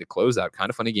Blessing to close out Kind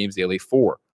of Funny Games Daily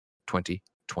for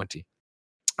 2020.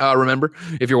 Remember,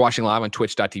 if you're watching live on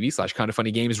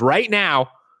twitch.tv/kindafunnygames right now,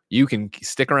 you can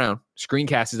stick around.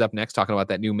 Screencast is up next, talking about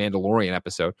that new Mandalorian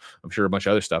episode. I'm sure a bunch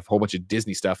of other stuff, a whole bunch of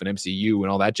Disney stuff and MCU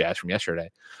and all that jazz from yesterday.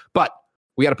 But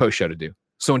we got a post show to do.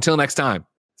 So until next time,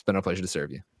 it's been our pleasure to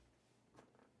serve you.